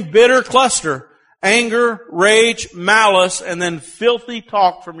same bitter cluster. Anger, rage, malice, and then filthy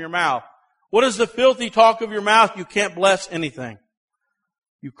talk from your mouth. What is the filthy talk of your mouth? You can't bless anything.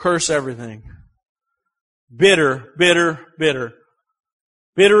 You curse everything. Bitter, bitter, bitter.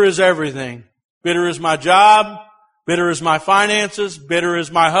 Bitter is everything. Bitter is my job. Bitter is my finances. Bitter is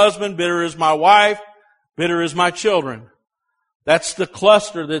my husband. Bitter is my wife. Bitter is my children. That's the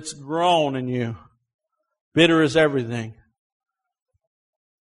cluster that's grown in you. Bitter is everything.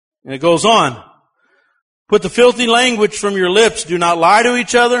 And it goes on. Put the filthy language from your lips. Do not lie to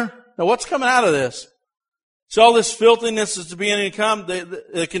each other. Now what's coming out of this? So all this filthiness is to be any come.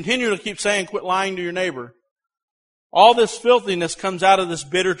 They continue to keep saying, quit lying to your neighbor. All this filthiness comes out of this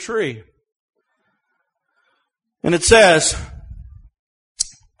bitter tree. And it says,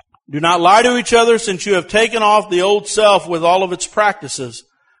 do not lie to each other, since you have taken off the old self with all of its practices.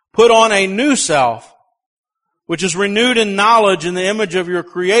 Put on a new self, which is renewed in knowledge in the image of your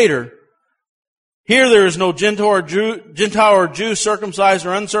Creator. Here there is no Gentile or Jew, circumcised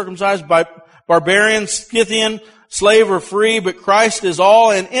or uncircumcised, barbarian, Scythian, slave or free, but Christ is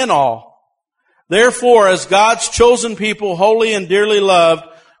all and in all. Therefore, as God's chosen people, holy and dearly loved,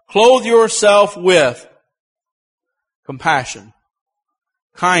 clothe yourself with compassion,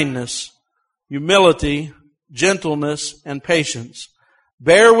 kindness, humility, gentleness, and patience.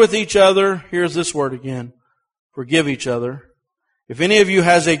 Bear with each other. Here's this word again. Forgive each other. If any of you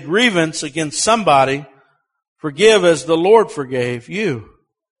has a grievance against somebody, forgive as the Lord forgave you.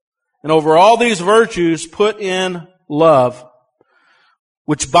 And over all these virtues, put in love,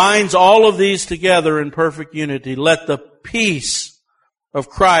 which binds all of these together in perfect unity. Let the peace of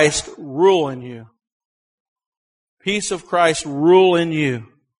Christ rule in you. Peace of Christ rule in you.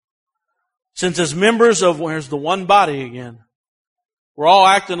 Since as members of, where's the one body again? We're all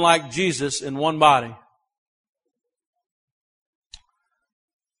acting like Jesus in one body.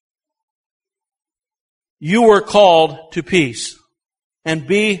 You were called to peace and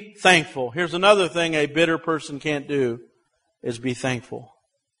be thankful. Here's another thing a bitter person can't do, is be thankful.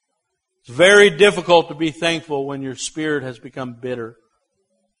 It's very difficult to be thankful when your spirit has become bitter.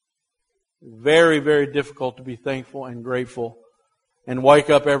 Very, very difficult to be thankful and grateful and wake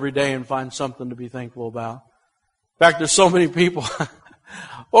up every day and find something to be thankful about. In fact, there's so many people, I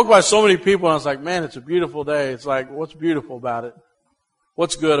walk by so many people and I was like, man, it's a beautiful day. It's like, what's beautiful about it?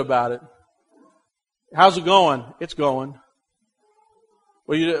 What's good about it? How's it going? It's going.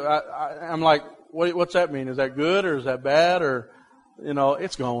 Well, I'm like, what's that mean? Is that good or is that bad? Or,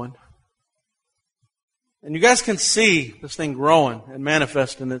 it's going. And you guys can see this thing growing and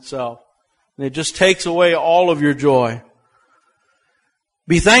manifesting itself. And it just takes away all of your joy.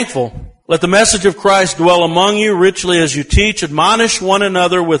 Be thankful. Let the message of Christ dwell among you richly as you teach. Admonish one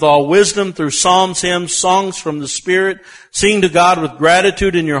another with all wisdom through psalms, hymns, songs from the Spirit. Sing to God with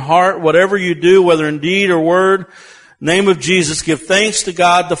gratitude in your heart. Whatever you do, whether in deed or word, in the name of Jesus, give thanks to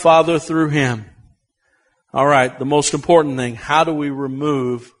God the Father through Him. All right, the most important thing, how do we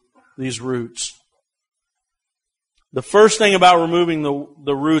remove these roots? The first thing about removing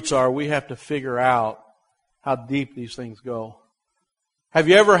the roots are we have to figure out how deep these things go. Have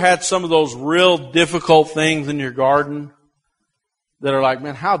you ever had some of those real difficult things in your garden that are like,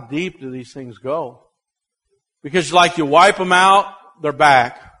 man, how deep do these things go? Because you wipe them out, they're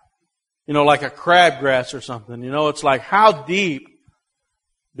back. Like a crabgrass or something. It's like, how deep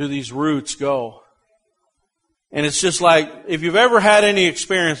do these roots go? And it's just like, if you've ever had any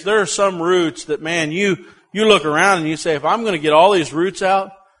experience, there are some roots that, man, you look around and you say, if I'm going to get all these roots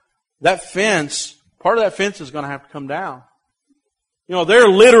out, that fence, part of that fence is going to have to come down. They're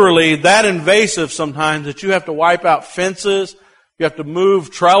literally that invasive sometimes that you have to wipe out fences, you have to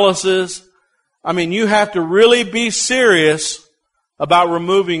move trellises. I mean, you have to really be serious about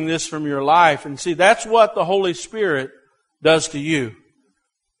removing this from your life. And see, that's what the Holy Spirit does to you.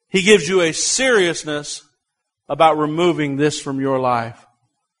 He gives you a seriousness about removing this from your life.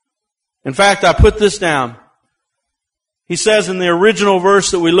 In fact, I put this down. He says in the original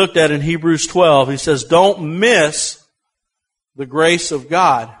verse that we looked at in Hebrews 12, he says, don't miss the grace of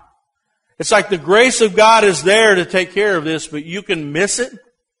God. It's like the grace of God is there to take care of this, but you can miss it. In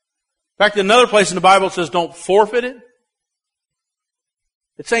fact, another place in the Bible says don't forfeit it.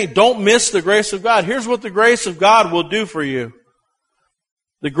 It's saying don't miss the grace of God. Here's what the grace of God will do for you.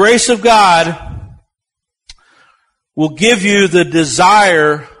 The grace of God will give you the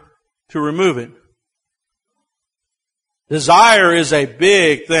desire to remove it. Desire is a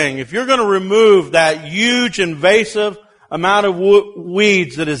big thing. If you're going to remove that huge invasive amount of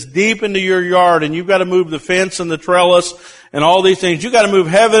weeds that is deep into your yard, and you've got to move the fence and the trellis and all these things, you've got to move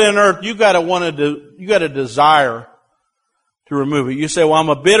heaven and earth. You've got to desire to remove it. You say, well, I'm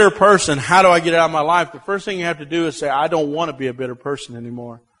a bitter person. How do I get it out of my life? The first thing you have to do is say, I don't want to be a bitter person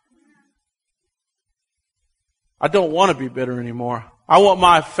anymore. I don't want to be bitter anymore. I want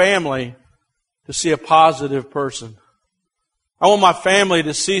my family to see a positive person. I want my family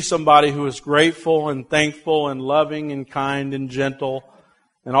to see somebody who is grateful and thankful and loving and kind and gentle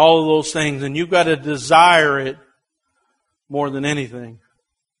and all of those things. And you've got to desire it more than anything.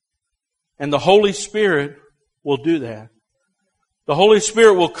 And the Holy Spirit will do that. The Holy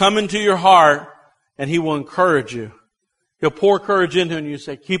Spirit will come into your heart and He will encourage you. He'll pour courage into you and you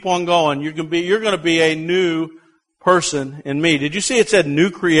say, keep on going. You're going to be a new person in me. Did you see it said new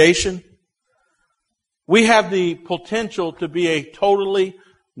creation? We have the potential to be a totally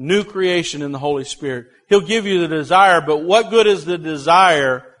new creation in the Holy Spirit. He'll give you the desire, but what good is the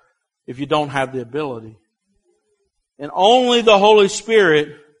desire if you don't have the ability? And only the Holy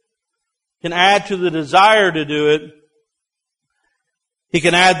Spirit can add to the desire to do it. He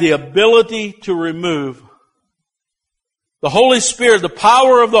can add the ability to remove. The Holy Spirit, the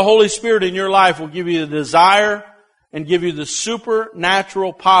power of the Holy Spirit in your life will give you the desire and give you the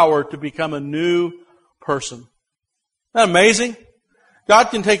supernatural power to become a new person. Isn't that amazing? God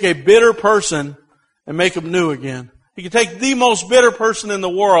can take a bitter person and make them new again. He can take the most bitter person in the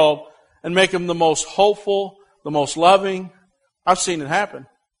world and make them the most hopeful, the most loving. I've seen it happen.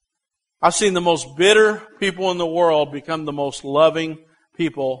 I've seen the most bitter people in the world become the most loving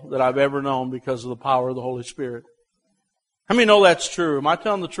people that I've ever known because of the power of the Holy Spirit. How many know that's true? Am I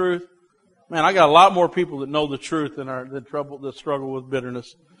telling the truth? Man, I got a lot more people that know the truth than that struggle with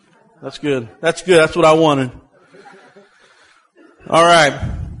bitterness. That's good. That's good. That's what I wanted. All right.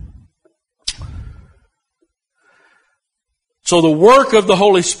 So the work of the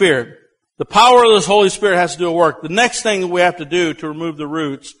Holy Spirit, the power of this Holy Spirit has to do a work. The next thing that we have to do to remove the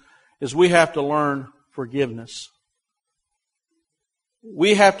roots is we have to learn forgiveness.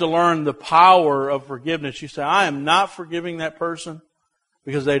 We have to learn the power of forgiveness. You say, I am not forgiving that person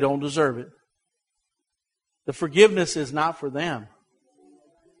because they don't deserve it. The forgiveness is not for them.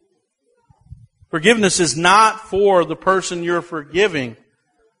 Forgiveness is not for the person you're forgiving.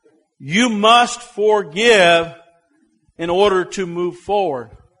 You must forgive in order to move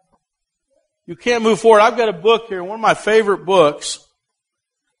forward. You can't move forward. I've got a book here, one of my favorite books.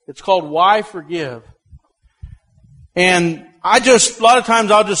 It's called Why Forgive? And a lot of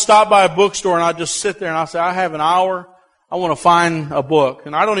times I'll just stop by a bookstore and I'll just sit there and I'll say, I have an hour. I want to find a book.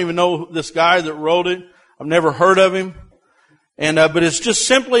 And I don't even know this guy that wrote it. I've never heard of him. But it's just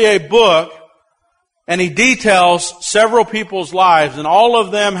simply a book, and he details several people's lives, and all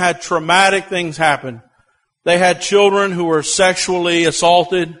of them had traumatic things happen. They had children who were sexually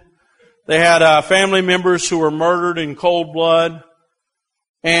assaulted. They had family members who were murdered in cold blood.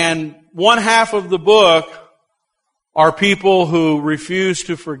 And one half of the book are people who refuse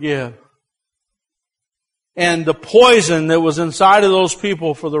to forgive. And the poison that was inside of those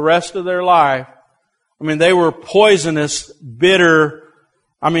people for the rest of their life, they were poisonous, bitter.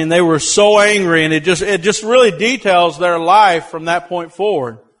 They were so angry, and it just really details their life from that point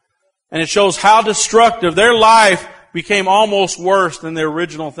forward. And it shows how destructive their life became, almost worse than the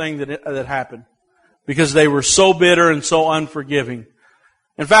original thing that happened, because they were so bitter and so unforgiving.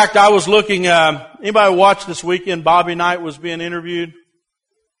 In fact, I was looking, anybody watch this weekend? Bobby Knight was being interviewed.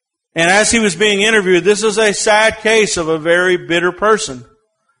 And as he was being interviewed, this is a sad case of a very bitter person.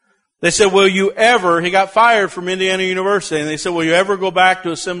 They said, he got fired from Indiana University, and they said, will you ever go back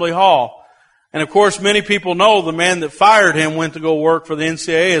to Assembly Hall? And of course, many people know the man that fired him went to go work for the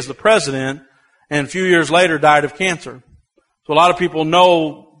NCAA as the president, and a few years later died of cancer. So a lot of people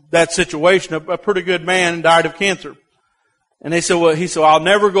know that situation. A pretty good man died of cancer. And they said, he said, I'll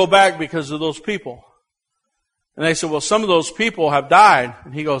never go back because of those people. And they said, some of those people have died.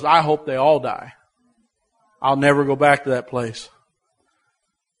 And he goes, I hope they all die. I'll never go back to that place.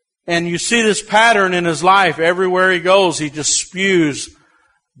 And you see this pattern in his life. Everywhere he goes, he just spews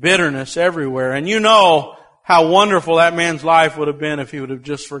bitterness everywhere. And you know how wonderful that man's life would have been if he would have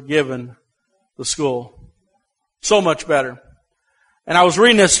just forgiven the school. So much better. And I was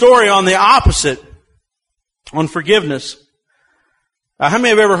reading a story on the opposite, on forgiveness. How many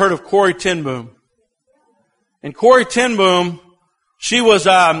have ever heard of Corrie ten Boom? And Corrie ten Boom, she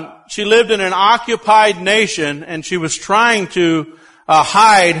lived in an occupied nation, and she was trying to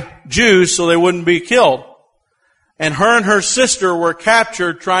hide Jews so they wouldn't be killed. And her sister were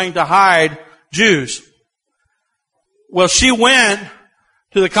captured trying to hide Jews. Well, she went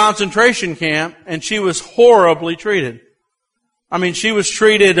to the concentration camp, and she was horribly treated. She was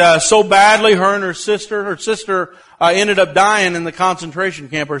treated so badly, her and her sister. Her sister ended up dying in the concentration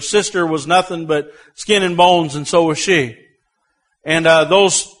camp. Her sister was nothing but skin and bones, and so was she. And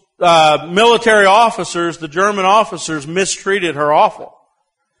those military officers, the German officers, mistreated her awful.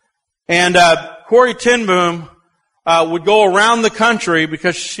 And Corrie ten Boom would go around the country,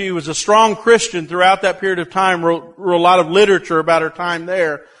 because she was a strong Christian throughout that period of time, wrote a lot of literature about her time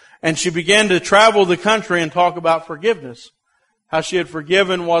there. And she began to travel the country and talk about forgiveness. How she had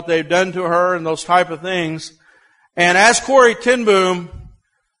forgiven what they'd done to her and those type of things. And as Corrie ten Boom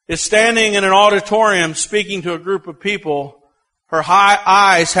is standing in an auditorium speaking to a group of people, her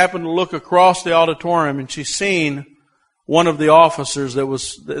eyes happened to look across the auditorium, and she seen one of the officers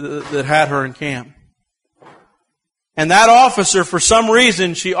that had her in camp. And that officer, for some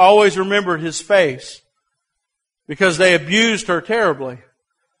reason, she always remembered his face because they abused her terribly.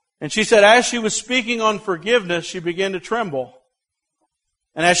 And she said as she was speaking on forgiveness, she began to tremble.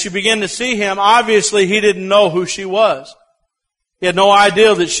 And as she began to see him, obviously he didn't know who she was. He had no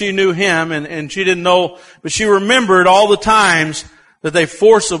idea that she knew him, and she didn't know, but she remembered all the times that they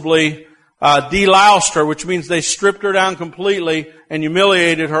forcibly deloused her, which means they stripped her down completely and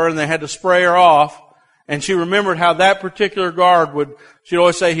humiliated her, and they had to spray her off. And she remembered how that particular guard she'd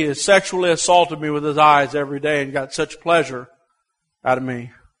always say, he has sexually assaulted me with his eyes every day and got such pleasure out of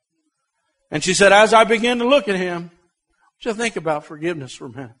me. And she said, as I began to look at him, just think about forgiveness for a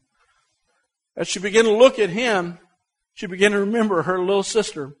minute. As she began to look at him, she began to remember her little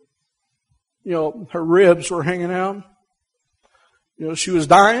sister. Her ribs were hanging out. She was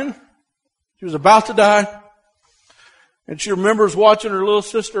dying. She was about to die. And she remembers watching her little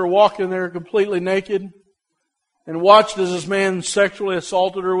sister walk in there completely naked and watched as this man sexually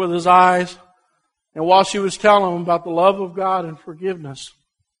assaulted her with his eyes. And while she was telling him about the love of God and forgiveness,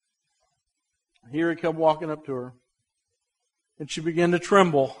 here he come walking up to her. And she began to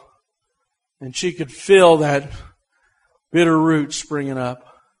tremble. And she could feel that bitter root springing up.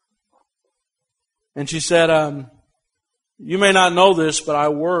 And she said, you may not know this, but I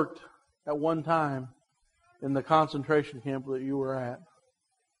worked at one time in the concentration camp that you were at.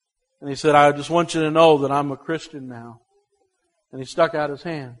 And he said, I just want you to know that I'm a Christian now. And he stuck out his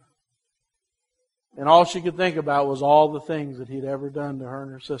hand. And all she could think about was all the things that he'd ever done to her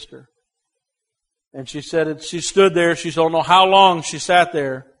and her sister. And she said, she stood there, she don't know how long she sat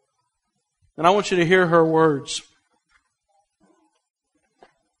there. And I want you to hear her words.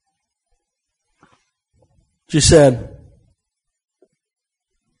 She said,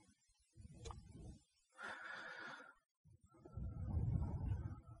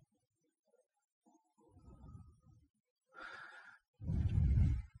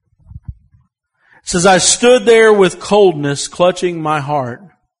 says, I stood there with coldness clutching my heart.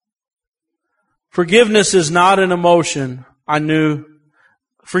 Forgiveness is not an emotion.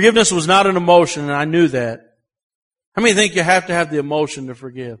 Forgiveness was not an emotion, and I knew that. How many think you have to have the emotion to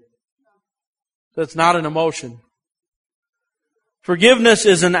forgive? That's not an emotion. Forgiveness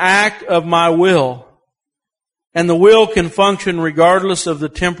is an act of my will, and the will can function regardless of the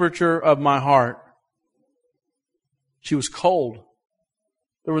temperature of my heart. She was cold.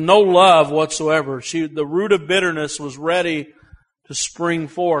 There was no love whatsoever. The root of bitterness was ready to spring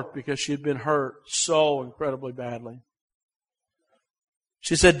forth because she had been hurt so incredibly badly.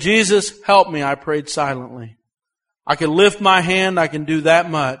 She said, Jesus, help me, I prayed silently. I can lift my hand, I can do that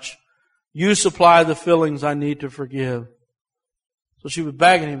much. You supply the feelings I need to forgive. So she was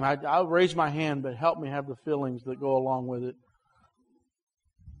begging him, I'll raise my hand, but help me have the feelings that go along with it.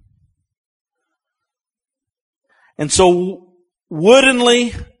 And so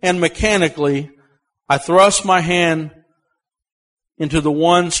woodenly and mechanically, I thrust my hand into the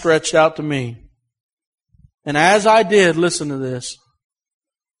one stretched out to me. And as I did, listen to this.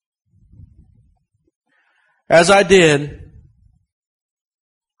 As I did,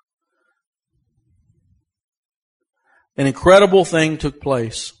 an incredible thing took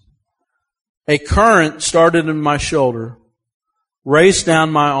place. A current started in my shoulder, raced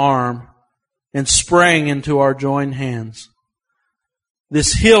down my arm, and sprang into our joined hands.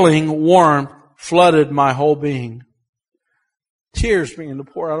 This healing warmth flooded my whole being. Tears began to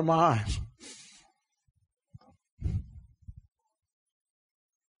pour out of my eyes.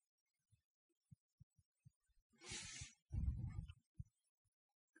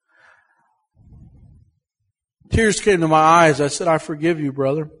 Tears came to my eyes. I said, I forgive you,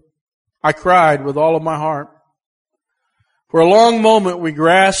 brother. I cried with all of my heart. For a long moment, we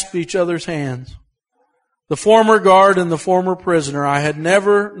grasped each other's hands. The former guard and the former prisoner, I had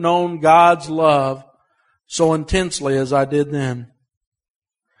never known God's love so intensely as I did then.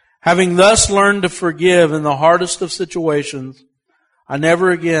 Having thus learned to forgive in the hardest of situations, I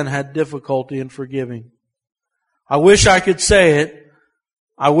never again had difficulty in forgiving. I wish I could say it.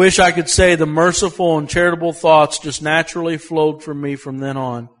 I wish I could say the merciful and charitable thoughts just naturally flowed from me from then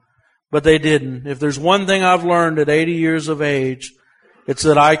on. But they didn't. If there's one thing I've learned at 80 years of age, it's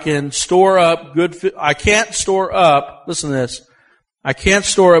that I can't store up, listen to this, I can't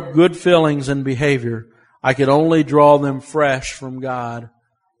store up good feelings and behavior. I can only draw them fresh from God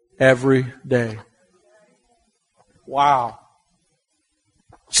every day. Wow.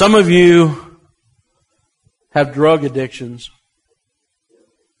 Some of you have drug addictions,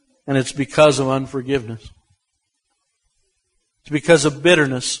 and it's because of unforgiveness. It's because of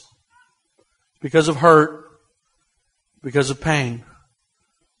bitterness, because of hurt, because of pain.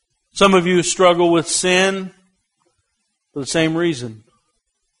 Some of you struggle with sin for the same reason.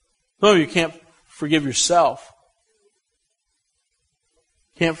 Some of you can't forgive yourself.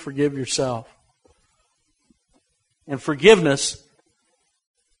 Can't forgive yourself. And forgiveness,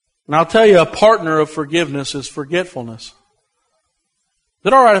 and I'll tell you, a partner of forgiveness is forgetfulness. Is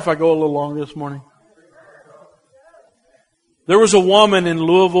it all right if I go a little longer this morning? There was a woman in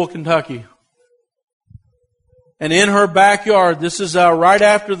Louisville, Kentucky. And in her backyard, this is right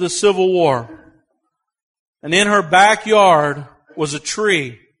after the Civil War, and in her backyard was a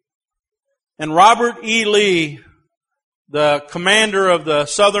tree. And Robert E. Lee, the commander of the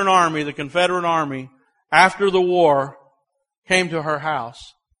Southern Army, the Confederate Army, after the war, came to her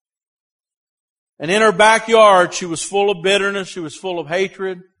house. And in her backyard, she was full of bitterness, she was full of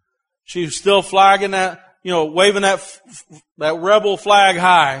hatred. She was still flagging that, waving that rebel flag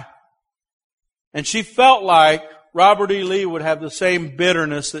high. And she felt like Robert E. Lee would have the same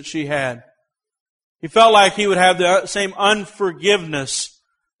bitterness that she had. He felt like he would have the same unforgiveness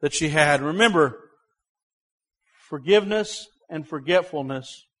that she had. Remember, forgiveness and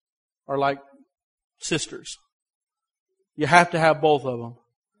forgetfulness are like sisters. You have to have both of them.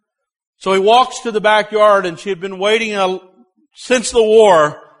 So he walks to the backyard, and she had been waiting since the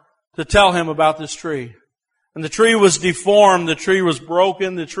war to tell him about this tree. And the tree was deformed, the tree was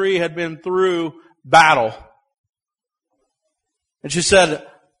broken, the tree had been through battle. And she said,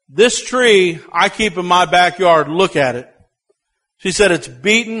 this tree I keep in my backyard, look at it. She said, it's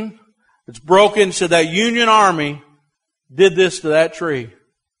beaten, it's broken. She said, that Union Army did this to that tree.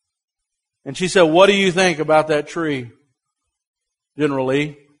 And she said, what do you think about that tree, General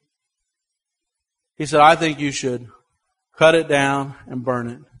Lee? He said, I think you should cut it down and burn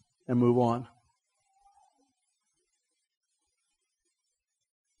it and move on.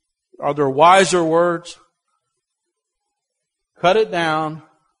 Are there wiser words? Cut it down,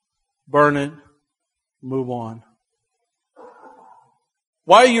 burn it, move on.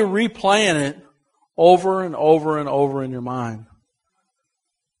 Why are you replaying it over and over and over in your mind?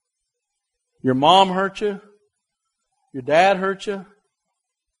 Your mom hurt you? Your dad hurt you?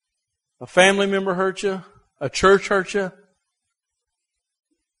 A family member hurt you? A church hurt you?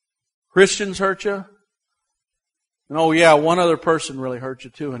 Christians hurt you? And oh yeah, one other person really hurt you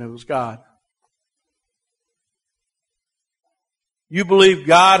too, and it was God. You believe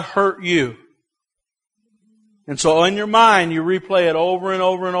God hurt you. And so in your mind, you replay it over and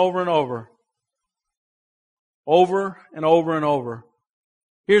over and over and over. Over and over and over.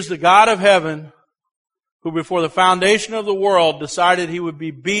 Here's the God of heaven who before the foundation of the world decided He would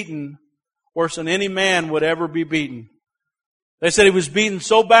be beaten worse than any man would ever be beaten. They said He was beaten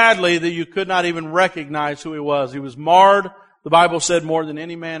so badly that you could not even recognize who He was. He was marred, the Bible said, more than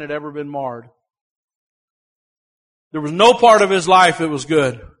any man had ever been marred. There was no part of His life that was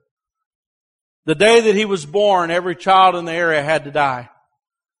good. The day that He was born, every child in the area had to die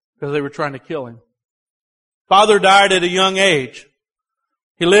because they were trying to kill Him. Father died at a young age.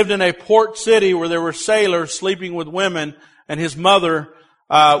 He lived in a port city where there were sailors sleeping with women, and his mother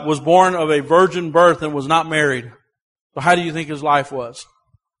was born of a virgin birth and was not married. So how do you think his life was?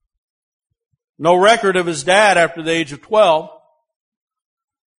 No record of his dad after the age of 12.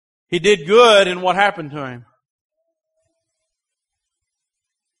 He did good, and what happened to him?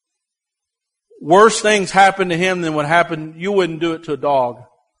 Worse things happened to him than what happened. You wouldn't do it to a dog.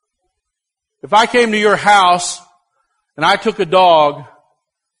 If I came to your house and I took a dog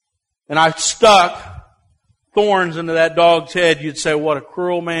and I stuck thorns into that dog's head, you'd say, what a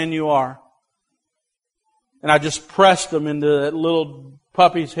cruel man you are. And I just pressed them into that little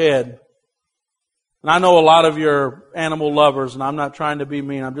puppy's head. And I know a lot of you are animal lovers, and I'm not trying to be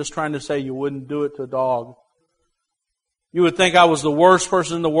mean. I'm just trying to say you wouldn't do it to a dog. You would think I was the worst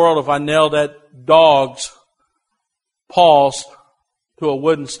person in the world if I nailed that dog's paws to a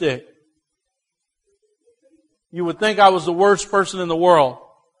wooden stick. You would think I was the worst person in the world.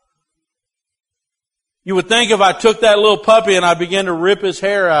 You would think if I took that little puppy and I began to rip his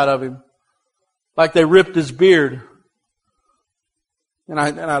hair out of him, like they ripped his beard. And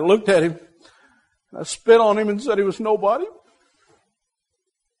I looked at him, and I spit on him and said he was nobody.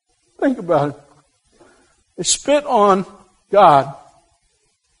 Think about it. They spit on God,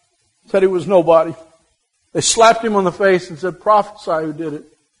 said he was nobody. They slapped him on the face and said, prophesy who did it.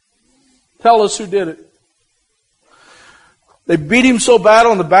 Tell us who did it. They beat him so bad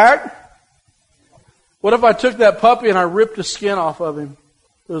on the back. What if I took that puppy and I ripped the skin off of him?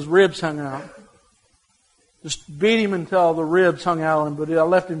 His ribs hung out. Just beat him until the ribs hung out on him, but I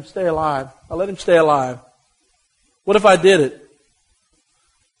left him stay alive. I let him stay alive. What if I did it?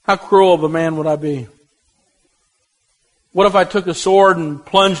 How cruel of a man would I be? What if I took a sword and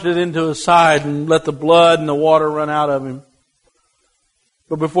plunged it into his side and let the blood and the water run out of him?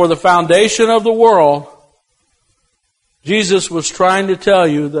 But before the foundation of the world, Jesus was trying to tell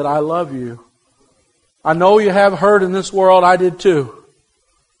you that I love you. I know you have hurt in this world, I did too.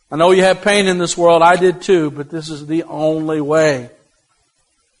 I know you have pain in this world, I did too, but this is the only way.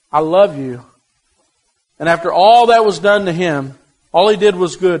 I love you. And after all that was done to Him, all He did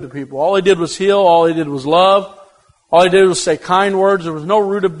was good to people. All He did was heal, all He did was love. All He did was say kind words. There was no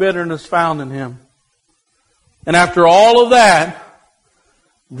root of bitterness found in Him. And after all of that,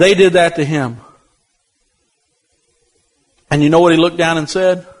 they did that to Him. And you know what He looked down and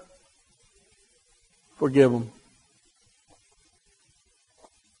said? Forgive them.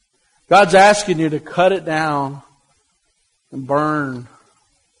 God's asking you to cut it down and burn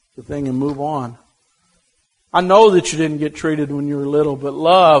the thing and move on. I know that you didn't get treated when you were little, but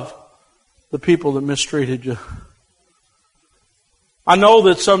love the people that mistreated you. I know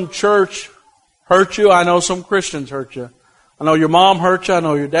that some church hurt you. I know some Christians hurt you. I know your mom hurt you. I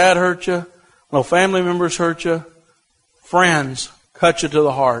know your dad hurt you. I know family members hurt you. Friends cut you to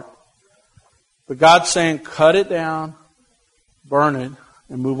the heart. But God's saying, cut it down, burn it,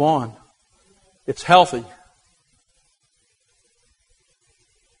 and move on. It's healthy.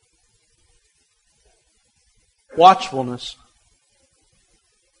 Watchfulness.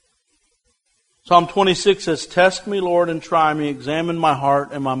 Psalm 26 says, test me, Lord, and try me. Examine my heart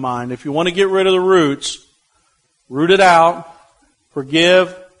and my mind. If you want to get rid of the roots, root it out,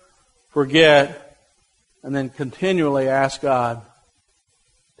 forgive, forget, and then continually ask God,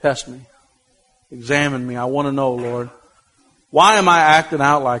 test me. Examine me. I want to know, Lord. Why am I acting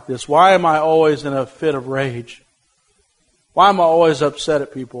out like this? Why am I always in a fit of rage? Why am I always upset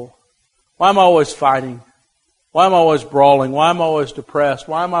at people? Why am I always fighting? Why am I always brawling? Why am I always depressed?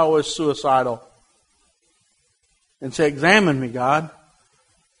 Why am I always suicidal? And say, examine me, God.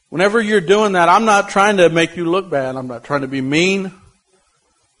 Whenever you're doing that, I'm not trying to make you look bad. I'm not trying to be mean.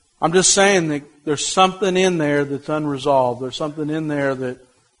 I'm just saying that there's something in there that's unresolved. There's something in there that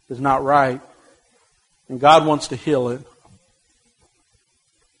is not right. And God wants to heal it.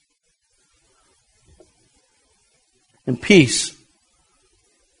 And peace.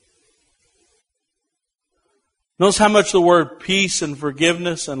 Notice how much the word peace and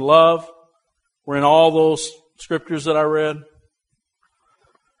forgiveness and love were in all those scriptures that I read.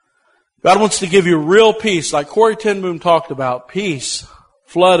 God wants to give you real peace, like Corrie ten Boom talked about. Peace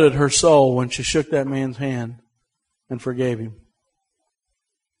flooded her soul when she shook that man's hand and forgave him.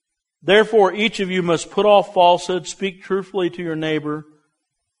 Therefore, each of you must put off falsehood, speak truthfully to your neighbor.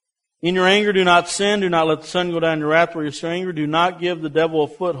 In your anger, do not sin. Do not let the sun go down in your wrath where you're so angry. Do not give the devil a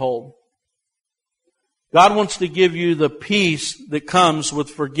foothold. God wants to give you the peace that comes with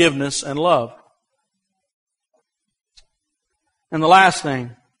forgiveness and love. And the last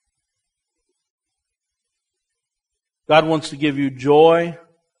thing, God wants to give you joy,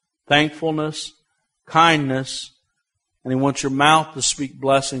 thankfulness, kindness, and He wants your mouth to speak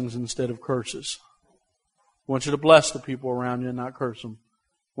blessings instead of curses. He wants you to bless the people around you and not curse them.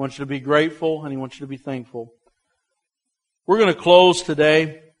 He wants you to be grateful and He wants you to be thankful. We're going to close today.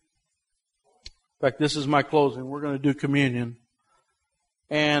 In fact, this is my closing. We're going to do communion.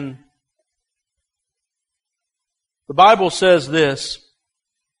 And the Bible says this,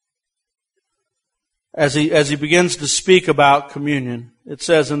 as he begins to speak about communion. It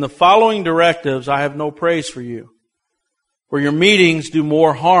says, in the following directives, I have no praise for you, for your meetings do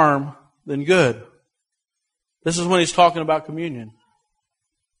more harm than good. This is when he's talking about communion.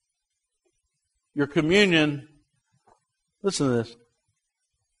 Your communion, listen to this.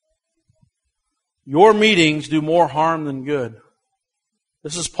 Your meetings do more harm than good.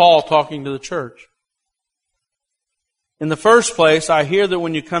 This is Paul talking to the church. In the first place, I hear that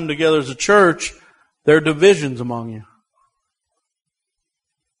when you come together as a church, there are divisions among you.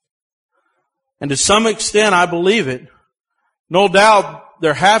 And to some extent, I believe it. No doubt,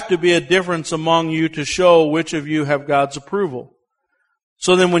 there have to be a difference among you to show which of you have God's approval.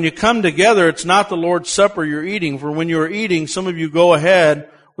 So then when you come together, it's not the Lord's Supper you're eating. For when you are eating, some of you go ahead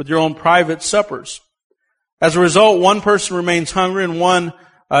with your own private suppers. As a result, one person remains hungry and one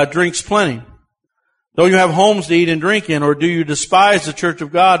drinks plenty. Though you have homes to eat and drink in, or do you despise the church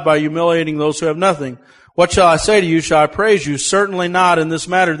of God by humiliating those who have nothing? What shall I say to you? Shall I praise you? Certainly not in this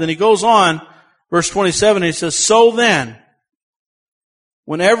matter. Then he goes on, verse 27, he says, so then,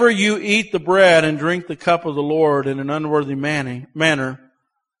 whenever you eat the bread and drink the cup of the Lord in an unworthy manner,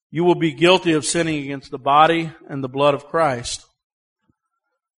 you will be guilty of sinning against the body and the blood of Christ.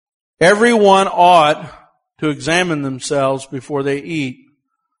 Everyone ought to examine themselves before they eat,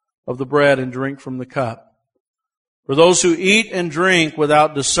 of the bread and drink from the cup. For those who eat and drink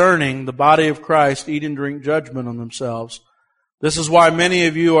without discerning the body of Christ eat and drink judgment on themselves. This is why many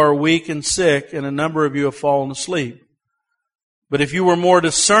of you are weak and sick, and a number of you have fallen asleep. But if you were more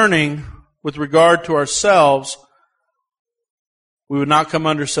discerning with regard to ourselves, we would not come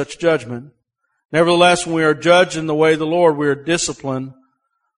under such judgment. Nevertheless, when we are judged in the way of the Lord, we are disciplined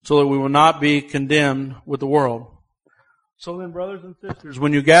so that we will not be condemned with the world. So then, brothers and sisters,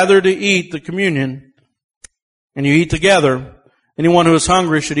 when you gather to eat the communion and you eat together, anyone who is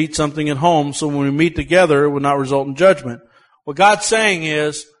hungry should eat something at home, so when we meet together, it will not result in judgment. What God's saying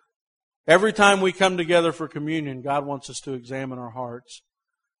is, every time we come together for communion, God wants us to examine our hearts.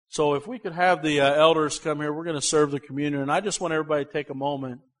 So if we could have the elders come here, we're going to serve the communion, and I just want everybody to take a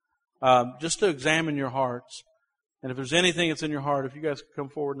moment just to examine your hearts. And if there's anything that's in your heart, if you guys could come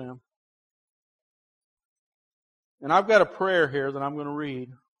forward now. And I've got a prayer here that I'm going to read.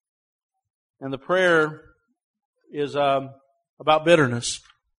 And the prayer is about bitterness.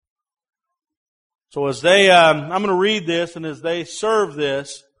 So as I'm going to read this, and as they serve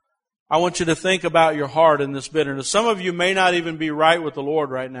this, I want you to think about your heart in this bitterness. Some of you may not even be right with the Lord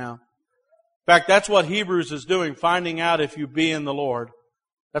right now. In fact, that's what Hebrews is doing, finding out if you be in the Lord.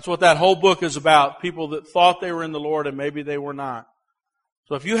 That's what that whole book is about, people that thought they were in the Lord and maybe they were not.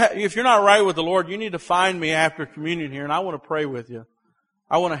 So if you're not right with the Lord, you need to find me after communion here, and I want to pray with you.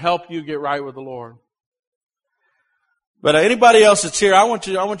 I want to help you get right with the Lord. But anybody else that's here, I want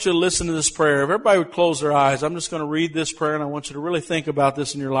you to listen to this prayer. If everybody would close their eyes, I'm just going to read this prayer, and I want you to really think about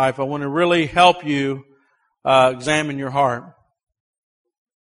this in your life. I want to really help you examine your heart.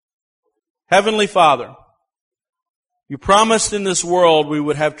 Heavenly Father, you promised in this world we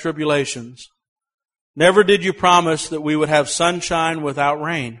would have tribulations. Never did you promise that we would have sunshine without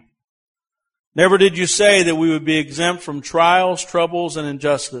rain. Never did you say that we would be exempt from trials, troubles, and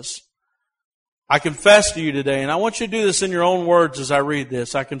injustice. I confess to you today, and I want you to do this in your own words as I read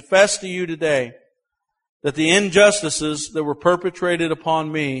this. I confess to you today that the injustices that were perpetrated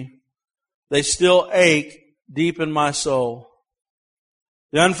upon me, they still ache deep in my soul.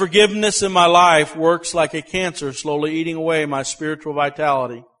 The unforgiveness in my life works like a cancer, slowly eating away my spiritual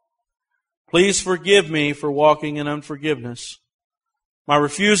vitality. Please forgive me for walking in unforgiveness. My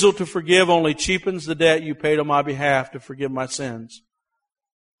refusal to forgive only cheapens the debt you paid on my behalf to forgive my sins.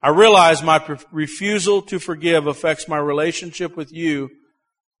 I realize my refusal to forgive affects my relationship with you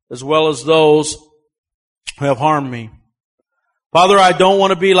as well as those who have harmed me. Father, I don't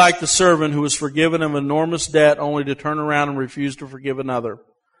want to be like the servant who was forgiven of enormous debt only to turn around and refuse to forgive another.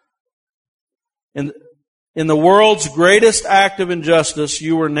 In the world's greatest act of injustice,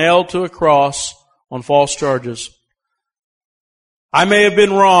 you were nailed to a cross on false charges. I may have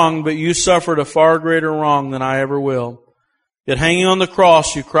been wrong, but you suffered a far greater wrong than I ever will. Yet hanging on the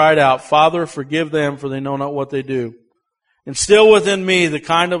cross, you cried out, Father, forgive them, for they know not what they do. Instill within me the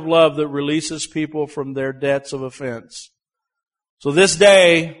kind of love that releases people from their debts of offense. So this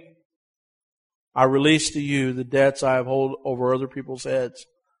day, I release to you the debts I have held over other people's heads.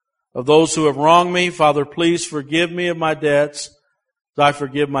 Of those who have wronged me, Father, please forgive me of my debts as I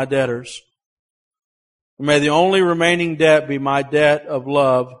forgive my debtors. And may the only remaining debt be my debt of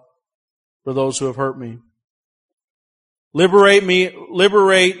love for those who have hurt me. Liberate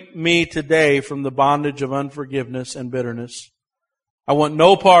me today from the bondage of unforgiveness and bitterness. I want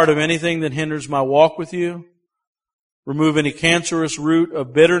no part of anything that hinders my walk with you. Remove any cancerous root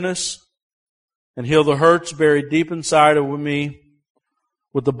of bitterness and heal the hurts buried deep inside of me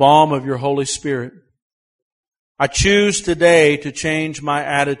with the balm of your Holy Spirit. I choose today to change my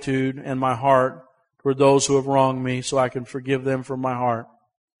attitude and my heart toward those who have wronged me so I can forgive them from my heart.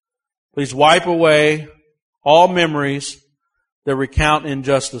 Please wipe away all memories that recount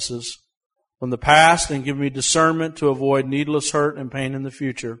injustices from the past and give me discernment to avoid needless hurt and pain in the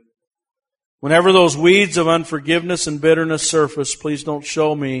future. Whenever those weeds of unforgiveness and bitterness surface, please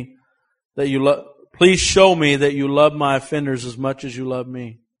show me that you love my offenders as much as you love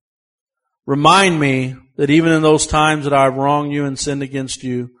me. Remind me that even in those times that I've wronged you and sinned against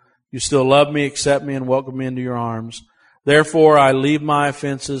you, you still love me, accept me, and welcome me into your arms. Therefore, I leave my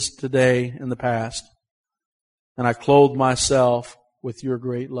offenses today in the past, and I clothe myself with your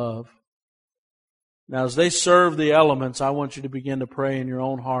great love. Now, as they serve the elements, I want you to begin to pray in your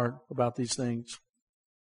own heart about these things.